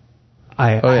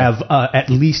 I have at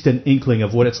least an inkling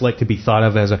of what it's like to be thought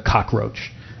of as a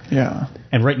cockroach. Yeah.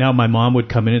 And right now my mom would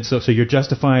come in and so you're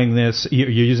justifying this, you're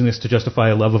using this to justify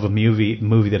a love of a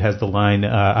movie that has the line,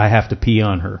 I have to pee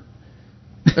on her.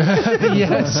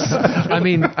 Yes. I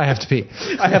mean, I have to pee.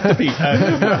 I have to pee.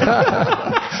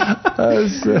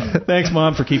 Thanks,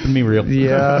 Mom, for keeping me real.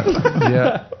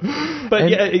 Yeah.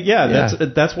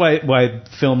 But that's why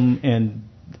film and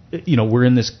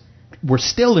we're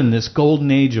still in this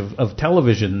golden age of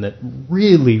television that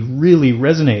really, really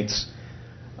resonates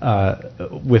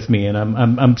with me, and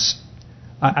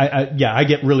I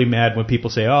get really mad when people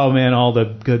say, "Oh man, all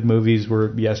the good movies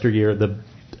were yesteryear."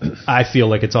 I feel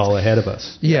like it's all ahead of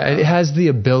us. Yeah, it has the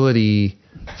ability.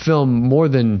 Film, more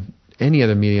than any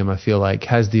other medium, I feel like,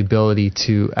 has the ability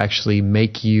to actually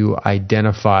make you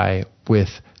identify with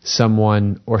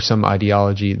someone or some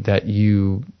ideology that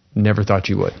you never thought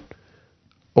you would,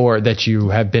 or that you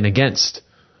have been against,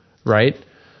 right?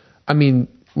 I mean,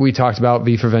 we talked about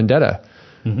V for Vendetta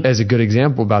as a good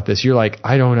example about this. You're like,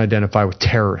 I don't identify with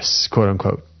terrorists, quote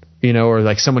unquote, or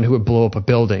like someone who would blow up a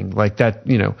building like that,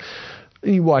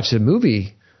 You watch the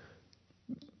movie,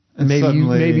 and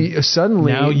maybe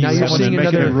suddenly now you're seeing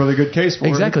another a really good case for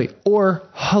exactly. it. Or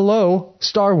hello,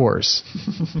 Star Wars,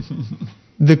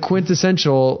 the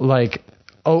quintessential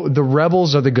the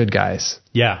rebels are the good guys.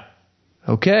 Yeah.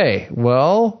 Okay,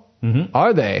 well,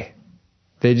 are they?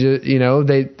 They just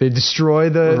they destroy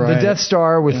the Death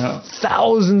Star with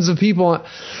thousands of people.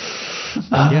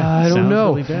 I don't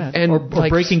know. Really bad. And or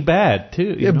Breaking Bad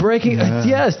too.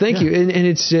 Yes, thank you. And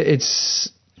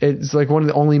it's like one of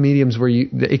the only mediums where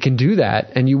it can do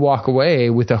that, and you walk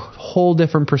away with a whole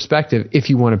different perspective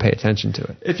if you want to pay attention to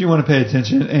it. If you want to pay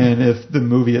attention, and if the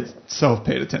movie itself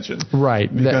paid attention,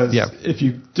 right? Because if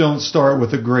you don't start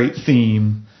with a great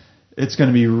theme, it's going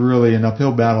to be really an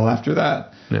uphill battle after that.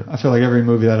 Yeah. I feel like every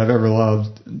movie that I've ever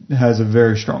loved has a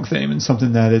very strong theme and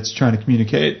something that it's trying to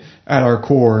communicate at our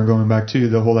core, and going back to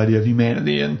the whole idea of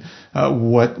humanity and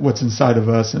what's inside of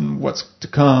us and what's to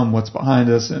come, what's behind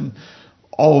us, and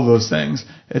all of those things.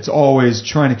 It's always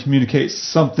trying to communicate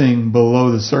something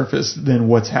below the surface than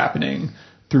what's happening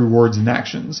through words and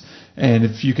actions. And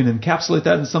if you can encapsulate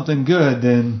that in something good,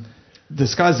 then the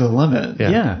sky's the limit.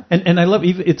 Yeah. And I love,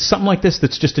 it's something like this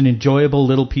that's just an enjoyable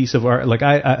little piece of art. Like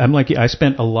I'm like, I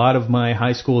spent a lot of my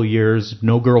high school years,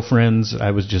 no girlfriends.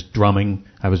 I was just drumming.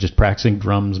 I was just practicing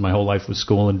drums. My whole life was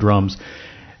school and drums.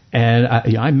 And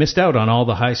I missed out on all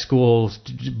the high school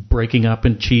breaking up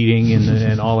and cheating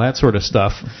and all that sort of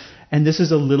stuff. And this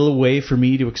is a little way for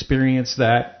me to experience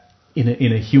that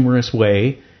in a humorous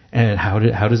way. And how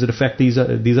does it affect these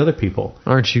other people?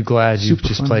 Aren't you glad you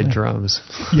just played drums?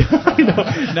 Yeah, I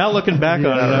know. Now looking back on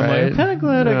it, I'm like, I'm kind of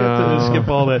glad I got to skip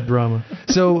all that drama.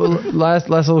 So last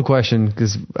little question,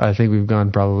 because I think we've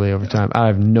gone probably over time. I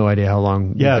have no idea how long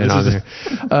we've been on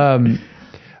here.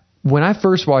 When I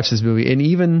first watched this movie, and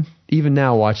even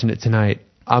now watching it tonight,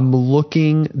 I'm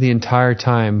looking the entire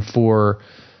time for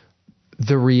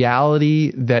the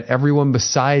reality that everyone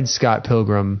besides Scott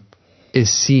Pilgrim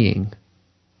is seeing.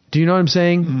 Do you know what I'm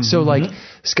saying? Mm-hmm. So like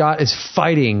Scott is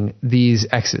fighting these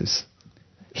exes.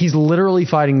 He's literally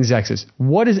fighting these exes.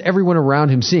 What is everyone around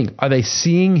him seeing? Are they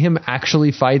seeing him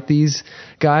actually fight these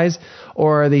guys?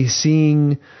 Or are they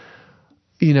seeing,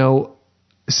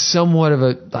 somewhat of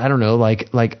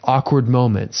like awkward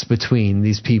moments between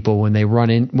these people when they run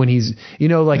in, when he's,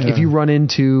 if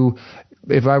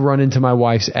I run into my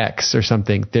wife's ex or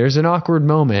something, there's an awkward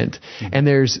moment and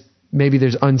there's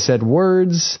unsaid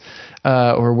words,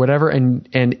 or whatever. And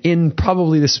in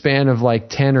probably the span of like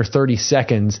 10 or 30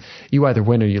 seconds, you either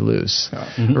win or you lose,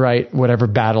 right? Whatever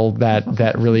battle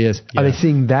that really is. Yeah. Are they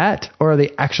seeing that, or are they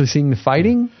actually seeing the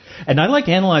fighting? And I like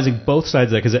analyzing both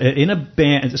sides of that, because in a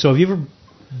band, so have you ever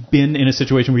been in a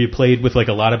situation where you played with like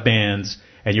a lot of bands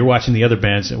and you're watching the other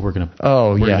bands and we're going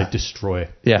to destroy.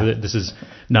 Yeah. This is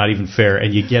not even fair.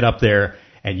 And you get up there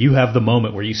and you have the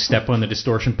moment where you step on the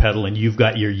distortion pedal and you've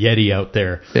got your Yeti out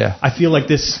there. Yeah. I feel like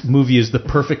this movie is the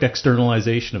perfect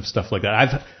externalization of stuff like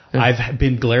that. I've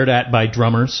been glared at by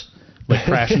drummers, like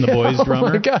Crash and the Boys drummer.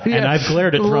 My God, yeah. And I've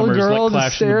glared at drummers like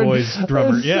Clash and the Boys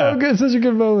drummer. So good, such a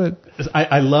good moment.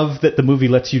 I love that the movie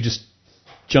lets you just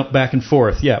jump back and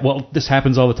forth. Yeah, well, this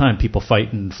happens all the time. People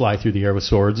fight and fly through the air with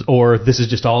swords. Or this is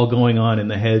just all going on in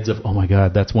the heads of, oh my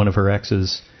God, that's one of her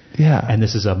exes. Yeah. And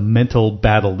this is a mental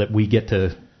battle that we get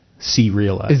to see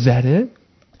realized. Is that it?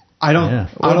 I don't know.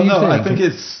 I think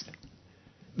it's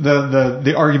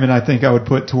the argument I think I would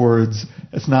put towards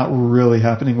it's not really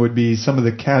happening would be some of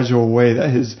the casual way that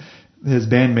his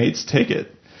bandmates take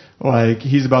it. Like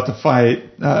he's about to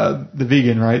fight the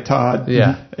vegan, right? Todd.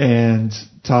 Yeah. And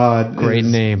Todd. Great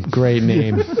name. Todd. Great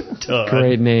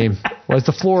name. Was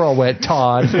the floor all wet,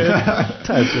 Todd?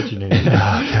 Todd's what your name. Oh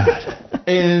God.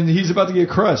 And he's about to get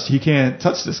crushed. He can't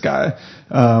touch this guy.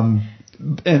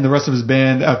 And the rest of his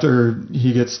band, after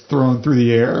he gets thrown through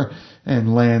the air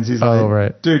and lands, he's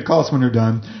like, dude, call us when you're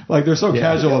done. Like, they're so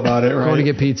casual about it, right? Going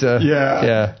to get pizza.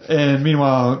 Yeah. And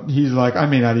meanwhile, he's like, I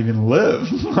may not even live.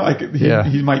 Like,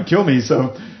 he might kill me.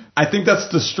 So I think that's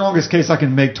the strongest case I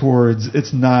can make towards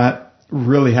it's not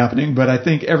really happening. But I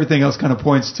think everything else kind of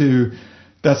points to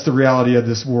that's the reality of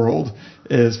this world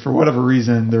is for whatever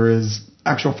reason, there is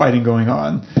actual fighting going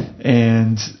on.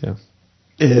 And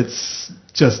it's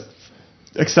just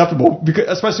acceptable, because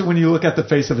especially when you look at the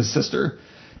face of his sister.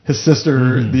 His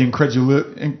sister, the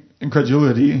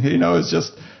incredulity, is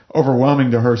just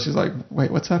overwhelming to her. She's like,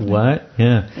 wait, what's happening? What?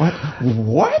 Yeah.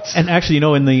 What? And actually,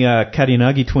 in the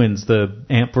Kariyanagi twins, the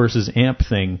amp versus amp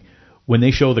thing, when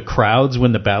they show the crowds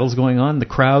when the battle's going on, the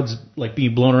crowds like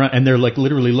being blown around, and they're like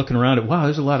literally looking around at, wow,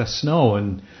 there's a lot of snow,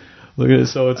 and look at it.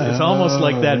 So it's almost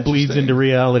like that bleeds into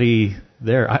reality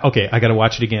there. I got to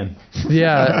watch it again.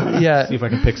 Yeah. See if I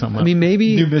can pick something up. I mean,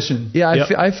 maybe new mission. Yeah,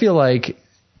 I feel like,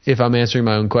 if I'm answering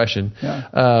my own question,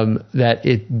 that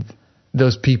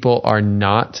those people are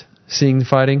not seeing the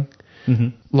fighting.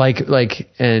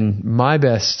 Mm-hmm. And my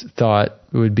best thought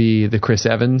would be the Chris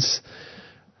Evans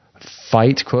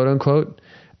fight, quote unquote,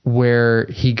 where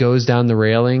he goes down the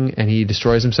railing and he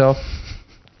destroys himself,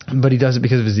 but he does it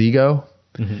because of his ego.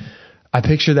 Mm-hmm. I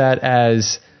picture that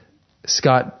as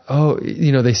Scott. Oh,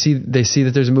 they see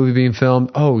that there's a movie being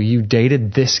filmed. Oh, you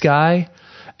dated this guy,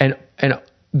 and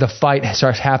the fight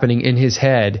starts happening in his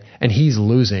head and he's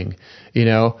losing,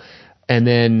 and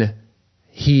then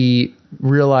he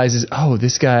realizes, oh,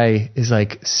 this guy is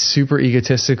like super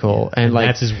egotistical and like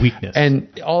that's his weakness. And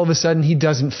all of a sudden he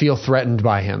doesn't feel threatened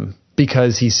by him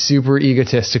because he's super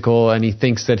egotistical and he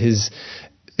thinks that his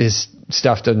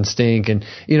stuff doesn't stink and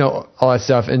all that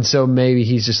stuff. And so maybe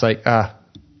he's just like,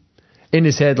 in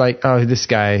his head, like, oh, this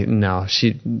guy, no,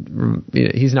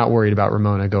 he's not worried about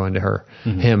Ramona going to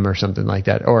him or something like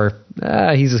that. Or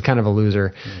he's just kind of a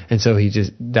loser. And so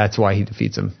that's why he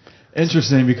defeats him.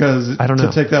 Interesting, because I don't know.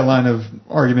 To take that line of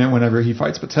argument, whenever he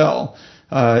fights Patel,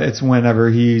 it's whenever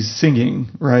he's singing,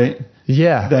 right?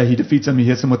 Yeah. That he defeats him, he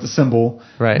hits him with the cymbal.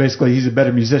 Right. Basically, he's a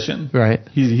better musician. Right.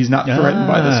 He's not threatened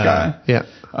by this guy. Yeah.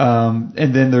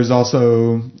 And then there's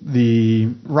also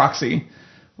the Roxy,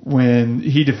 when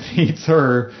he defeats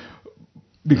her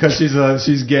because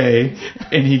she's gay,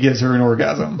 and he gives her an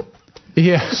orgasm.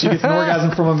 Yeah. She gets an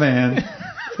orgasm from a man.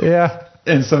 Yeah.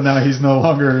 And so now he's no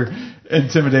longer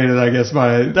intimidated, I guess,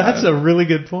 by... That's a really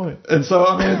good point. And so,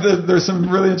 I mean, there's some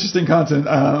really interesting content.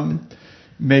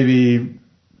 Maybe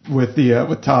with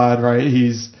Todd, right?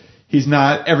 He's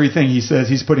not everything he says.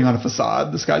 He's putting on a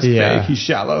facade. This guy's fake. He's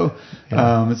shallow.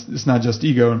 Yeah. It's not just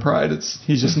ego and pride.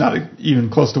 He's just not even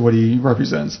close to what he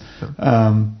represents.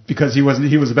 Because he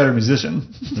was a better musician.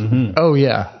 Mm-hmm. Oh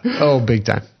yeah. Oh, big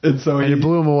time. And so it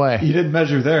blew him away. He didn't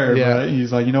measure there, but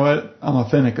he's like, you know what? I'm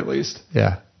authentic at least.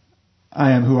 Yeah.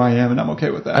 I am who I am, and I'm okay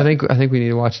with that. I think we need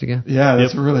to watch it again. Yeah,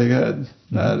 that's really good.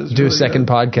 That is do really a second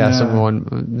good. podcast on one.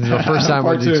 The first time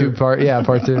we'll do two part. Yeah,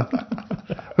 part 2.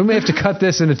 We may have to cut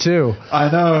this into 2.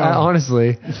 I know.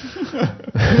 Honestly.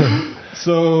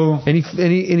 So,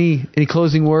 any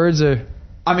closing words or?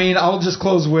 I mean, I'll just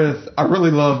close with I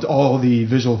really loved all the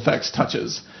visual effects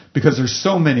touches, because there's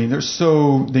so many.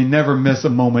 They never miss a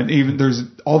moment. Even there's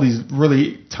all these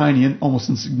really tiny and almost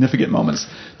insignificant moments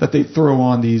that they throw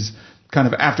on these kind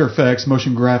of After Effects,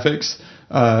 motion graphics,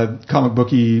 comic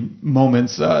booky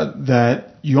moments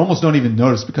that you almost don't even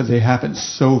notice because they happen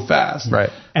so fast. Right.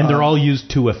 And they're all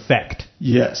used to effect.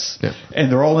 Yes. Yeah.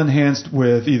 And they're all enhanced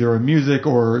with either a music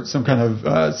or some kind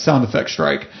of sound effect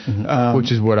strike. Mm-hmm.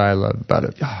 Which is what I love about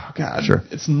it. Oh, God. Sure.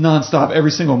 It's nonstop.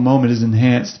 Every single moment is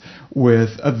enhanced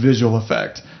with a visual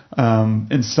effect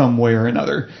in some way or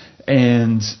another.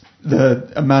 And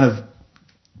the amount of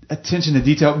attention to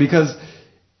detail, because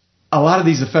a lot of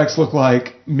these effects look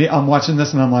like me. I'm watching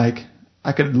this and I'm like,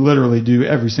 I could literally do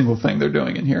every single thing they're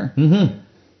doing in here. Mm-hmm.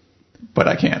 But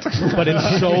I can't. But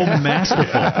it's so masterful.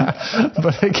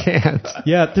 But I can't.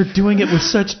 Yeah, they're doing it with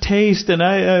such taste, and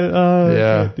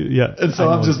And so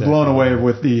I'm just blown away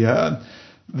with the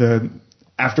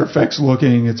After Effects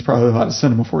looking. It's probably a lot of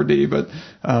Cinema 4D, but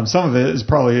some of it is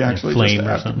probably actually flame just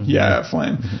or after, something. Yeah,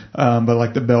 flame. Mm-hmm. But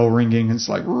like the bell ringing, it's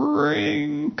like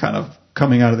ring, kind of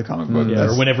coming out of the comic book.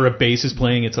 Yeah, or whenever a bass is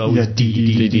playing, it's always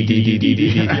D.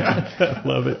 I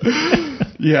love it.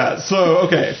 Yeah. So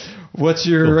okay. What's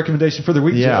your recommendation for the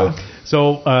week, Joe?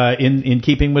 So, in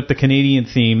keeping with the Canadian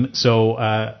theme,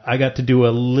 I got to do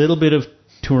a little bit of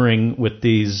touring with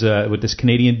this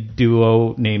Canadian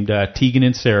duo named Tegan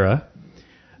and Sarah.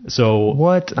 So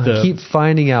what? I keep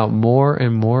finding out more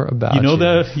and more about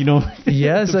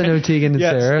Yes, I know Tegan and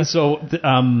Sarah. So,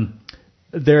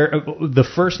 the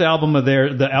first album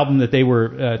the album that they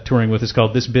were touring with is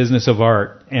called This Business of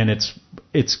Art, and it's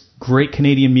great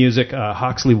Canadian music.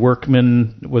 Hawksley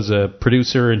Workman was a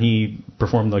producer, and he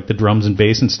performed like the drums and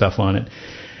bass and stuff on it.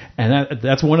 And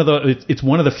that's one of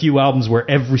the few albums where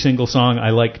every single song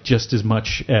I like just as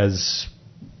much as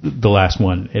the last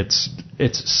one. It's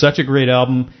such a great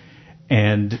album,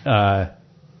 and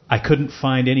I couldn't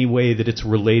find any way that it's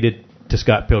related to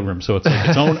Scott Pilgrim. So it's like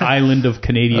its own island of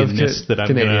Canadianness that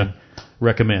I'm going to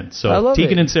recommend. So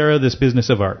Tegan and Sarah, This Business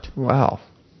of Art. Wow.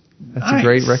 That's a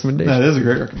great recommendation. That is a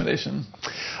great recommendation.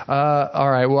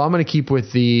 All right. Well, I'm going to keep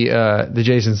with the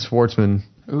Jason Schwartzman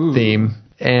theme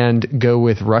and go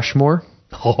with Rushmore.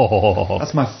 Oh,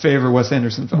 that's my favorite Wes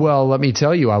Anderson film. Well, let me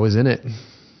tell you, I was in it.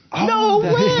 No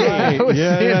way!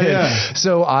 Yeah.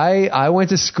 So I went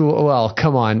to school. Well,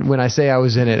 come on. When I say I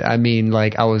was in it, I mean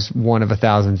like I was one of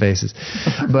 1,000 faces.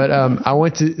 But I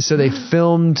went to. So they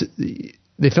filmed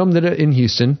it in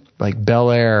Houston, like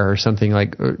Bel Air or something,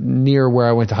 like near where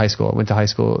I went to high school. I went to high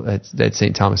school at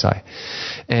St. Thomas High.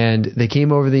 And they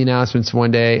came over the announcements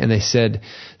one day and they said,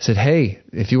 hey,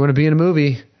 if you want to be in a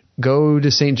movie, go to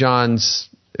St. John's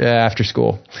after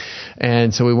school.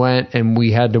 And so we went and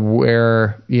we had to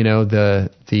wear, the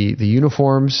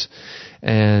uniforms,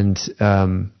 and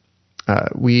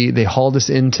they hauled us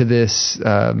into this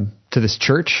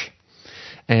church,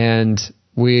 and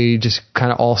we just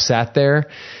kind of all sat there,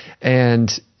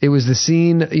 and it was the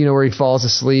scene, where he falls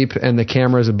asleep and the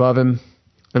camera's above him.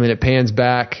 I mean, it pans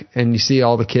back and you see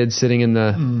all the kids sitting in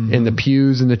the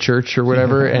pews in the church or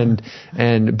whatever, and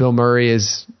Bill Murray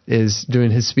is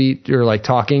doing his speech or like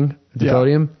talking at the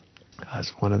podium.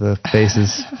 That's one of the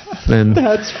faces. And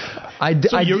I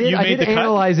did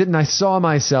analyze it, and I saw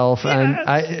myself,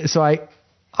 and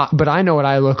but I know what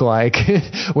I look like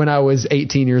when I was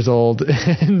 18 years old,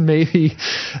 and maybe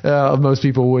most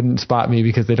people wouldn't spot me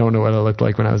because they don't know what I looked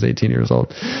like when I was 18 years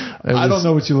old. I don't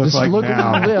know what you look like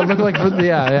now.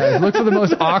 Look for the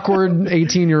most awkward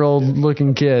 18-year-old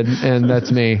looking kid, and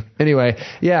that's me. Anyway,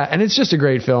 and it's just a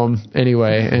great film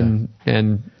anyway,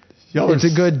 and it's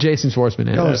a good Jason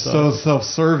Schwartzman. Y'all are so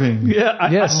self-serving. Yeah.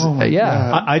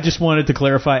 I just wanted to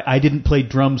clarify. I didn't play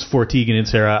drums for Tegan and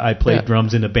Sarah. I played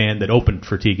drums in a band that opened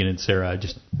for Tegan and Sarah. I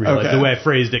just realized the way I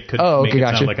phrased it could make it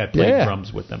sound like I played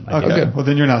drums with them. Okay. Well,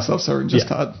 then you're not self-serving, just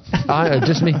Todd.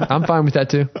 Just me. I'm fine with that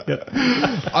too.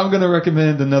 I'm going to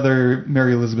recommend another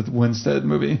Mary Elizabeth Winstead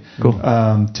movie. Cool.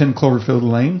 10 Cloverfield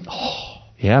Lane.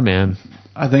 Yeah, man.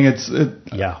 I think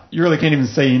you really can't even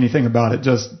say anything about it.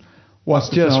 Just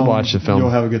watch the film. You'll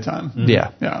have a good time. Mm-hmm.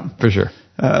 Yeah, for sure.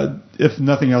 If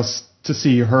nothing else, to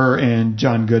see her and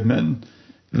John Goodman,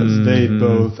 because they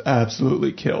both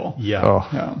absolutely kill.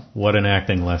 Yeah. What an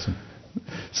acting lesson.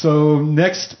 So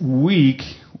next week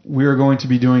we are going to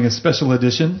be doing a special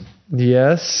edition.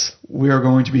 Yes. We are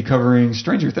going to be covering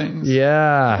Stranger Things.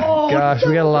 Yeah. Gosh,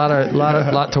 we got a lot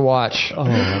to watch.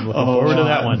 I'm looking forward to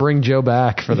that one. Bring Joe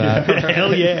back for that.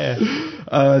 Hell yeah.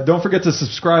 Don't forget to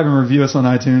subscribe and review us on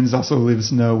iTunes. Also, let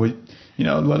us know what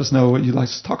you'd like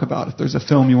us to talk about. If there's a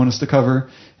film you want us to cover,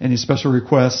 any special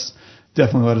requests,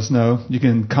 definitely let us know. You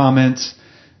can comment,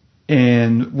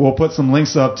 and we'll put some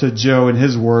links up to Joe and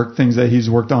his work, things that he's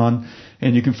worked on,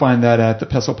 and you can find that at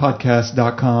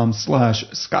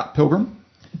thepesselpodcast.com/Scott Pilgrim.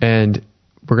 And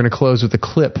we're going to close with a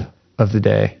clip of the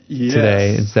day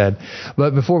today instead.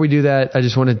 But before we do that, I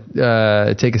just want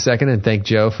to take a second and thank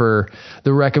Joe for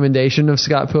the recommendation of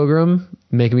Scott Pilgrim,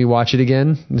 making me watch it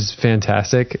again. It's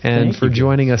fantastic. And for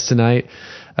joining us tonight.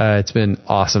 It's been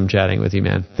awesome chatting with you,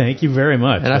 man. Thank you very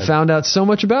much. And I found out so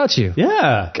much about you.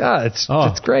 Yeah. God, it's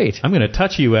great. I'm going to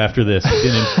touch you after this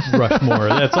in Rushmore.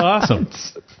 That's awesome.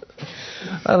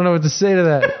 I don't know what to say to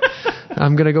that.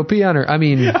 I'm going to go pee on her. I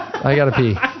mean, I got to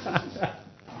pee.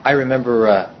 I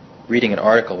remember reading an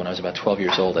article when I was about 12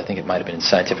 years old, I think it might have been in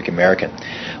Scientific American,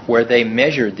 where they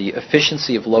measured the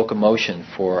efficiency of locomotion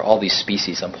for all these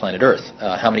species on planet Earth.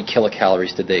 How many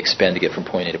kilocalories did they expend to get from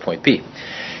point A to point B?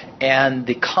 And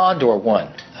the condor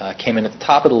won, came in at the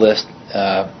top of the list,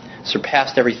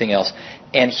 surpassed everything else.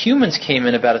 And humans came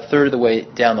in about a third of the way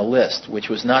down the list, which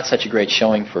was not such a great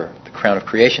showing for the crown of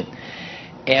creation.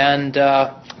 And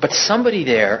but somebody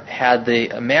there had the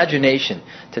imagination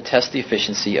to test the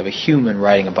efficiency of a human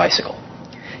riding a bicycle.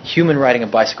 Human riding a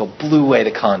bicycle blew away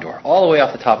the condor, all the way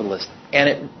off the top of the list.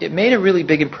 And it made a really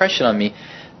big impression on me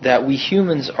that we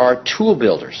humans are tool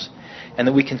builders, and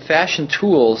that we can fashion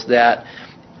tools that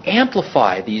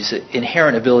amplify these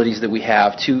inherent abilities that we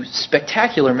have to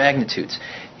spectacular magnitudes.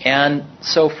 And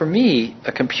so for me,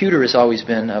 a computer has always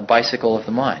been a bicycle of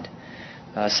the mind,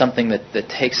 something that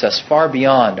takes us far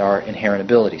beyond our inherent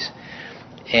abilities.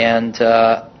 And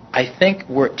I think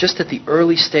we're just at the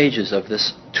early stages of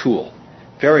this tool,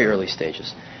 very early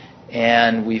stages.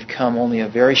 And we've come only a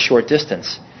very short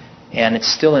distance, and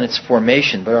it's still in its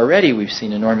formation, but already we've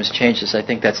seen enormous changes. I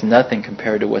think that's nothing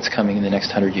compared to what's coming in the next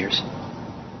 100 years.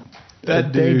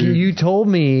 Thank you. You told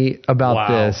me about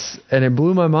this, and it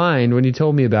blew my mind when you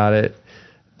told me about it.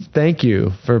 Thank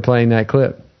you for playing that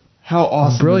clip. How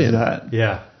awesome is that?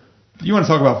 Yeah. You want to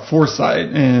talk about foresight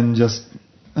and just,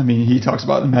 I mean, he talks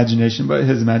about imagination, but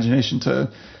his imagination to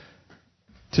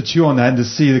chew on that and to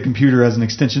see the computer as an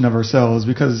extension of ourselves,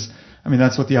 because, I mean,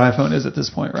 that's what the iPhone is at this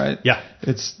point, right? Yeah.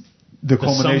 It's the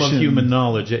culmination. Sum of human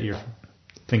knowledge at your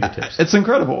fingertips. It's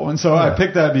incredible. And so I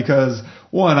picked that because,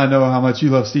 one, I know how much you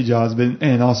love Steve Jobs,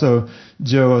 and also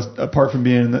Joe, apart from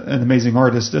being an amazing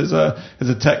artist, is a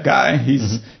tech guy.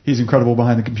 He's incredible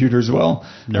behind the computer as well.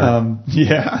 So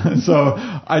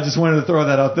I just wanted to throw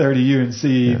that out there to you and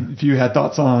see if you had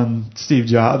thoughts on Steve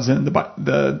Jobs and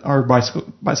our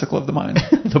bicycle of the mind.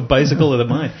 The bicycle of the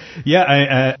mind.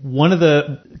 Yeah, one of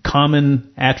the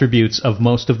common attributes of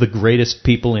most of the greatest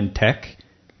people in tech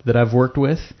that I've worked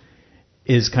with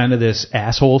is kind of this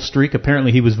asshole streak.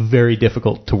 Apparently he was very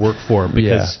difficult to work for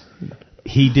because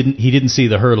he didn't see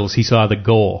the hurdles, he saw the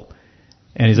goal.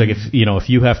 And he's like, if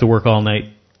you have to work all night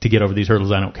to get over these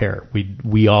hurdles, I don't care.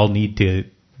 We all need to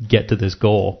get to this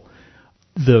goal.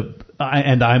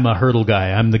 And I'm a hurdle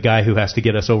guy. I'm the guy who has to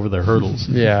get us over the hurdles.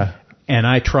 Yeah. And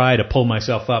I try to pull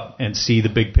myself up and see the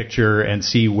big picture and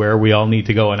see where we all need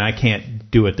to go, and I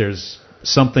can't do it. There's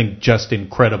something just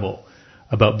incredible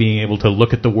about being able to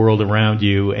look at the world around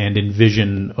you and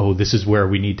envision, this is where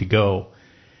we need to go.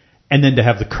 And then to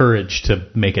have the courage to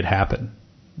make it happen,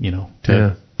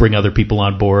 to bring other people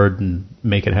on board and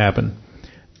make it happen.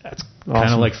 That's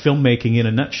kind of like filmmaking in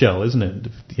a nutshell, isn't it?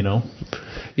 You know,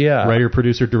 Yeah, writer,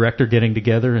 producer, director getting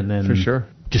together, and then for sure,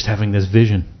 just having this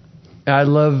vision. I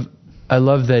love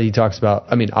that he talks about.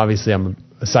 I mean, obviously, I'm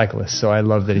a cyclist, so I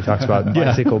love that he talks about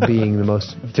bicycle being the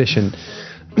most efficient.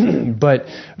 But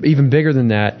even bigger than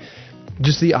that,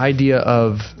 just the idea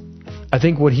of, I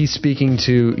think what he's speaking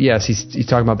to. Yes, he's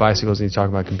talking about bicycles and he's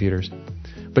talking about computers.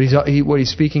 But what he's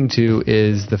speaking to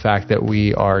is the fact that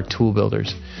we are tool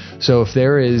builders. So if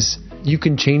you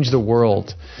can change the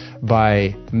world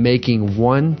by making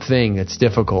one thing that's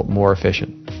difficult more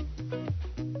efficient.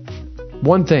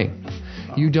 One thing.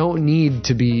 You don't need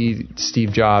to be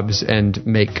Steve Jobs and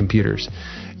make computers.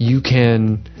 You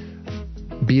can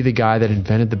be the guy that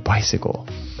invented the bicycle.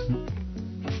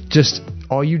 Just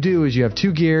all you do is you have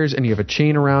 2 gears and you have a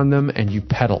chain around them and you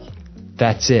pedal.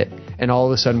 That's it. And all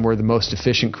of a sudden we're the most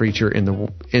efficient creature in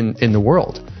the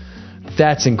world.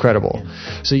 That's incredible.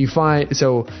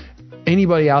 So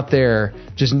anybody out there,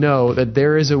 just know that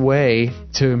there is a way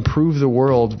to improve the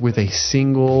world with a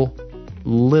single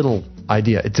little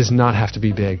idea. It does not have to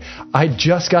be big. I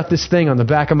just got this thing on the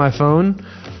back of my phone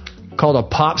called a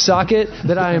pop socket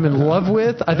that I am in love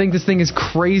with. I think this thing is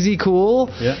crazy cool.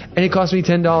 Yeah. And it cost me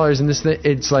 $10, and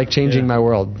it's like changing my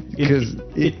world because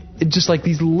it just like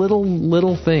these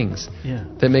little things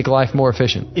that make life more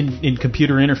efficient. In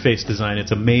computer interface design,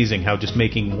 it's amazing how just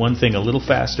making one thing a little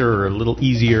faster or a little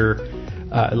easier,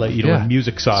 in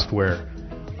music software,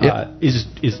 is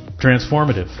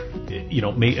transformative. You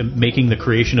know, making the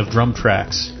creation of drum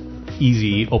tracks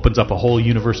easy opens up a whole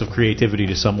universe of creativity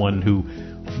to someone who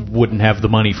wouldn't have the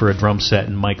money for a drum set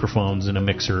and microphones and a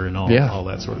mixer and all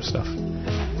that sort of stuff.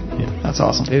 Yeah. That's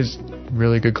awesome. It's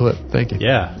really good clip. Thank you.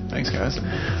 Yeah. Thanks, guys.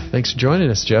 Thanks for joining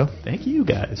us, Joe. Thank you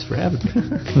guys for having me.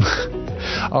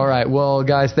 All right. Well,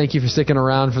 guys, thank you for sticking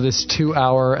around for this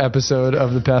 2-hour episode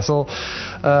of The Pestle.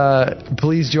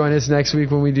 Please join us next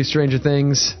week when we do Stranger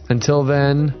Things. Until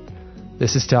then,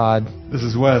 this is Todd. This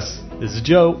is Wes. This is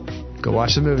Joe. Go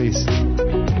watch the movies.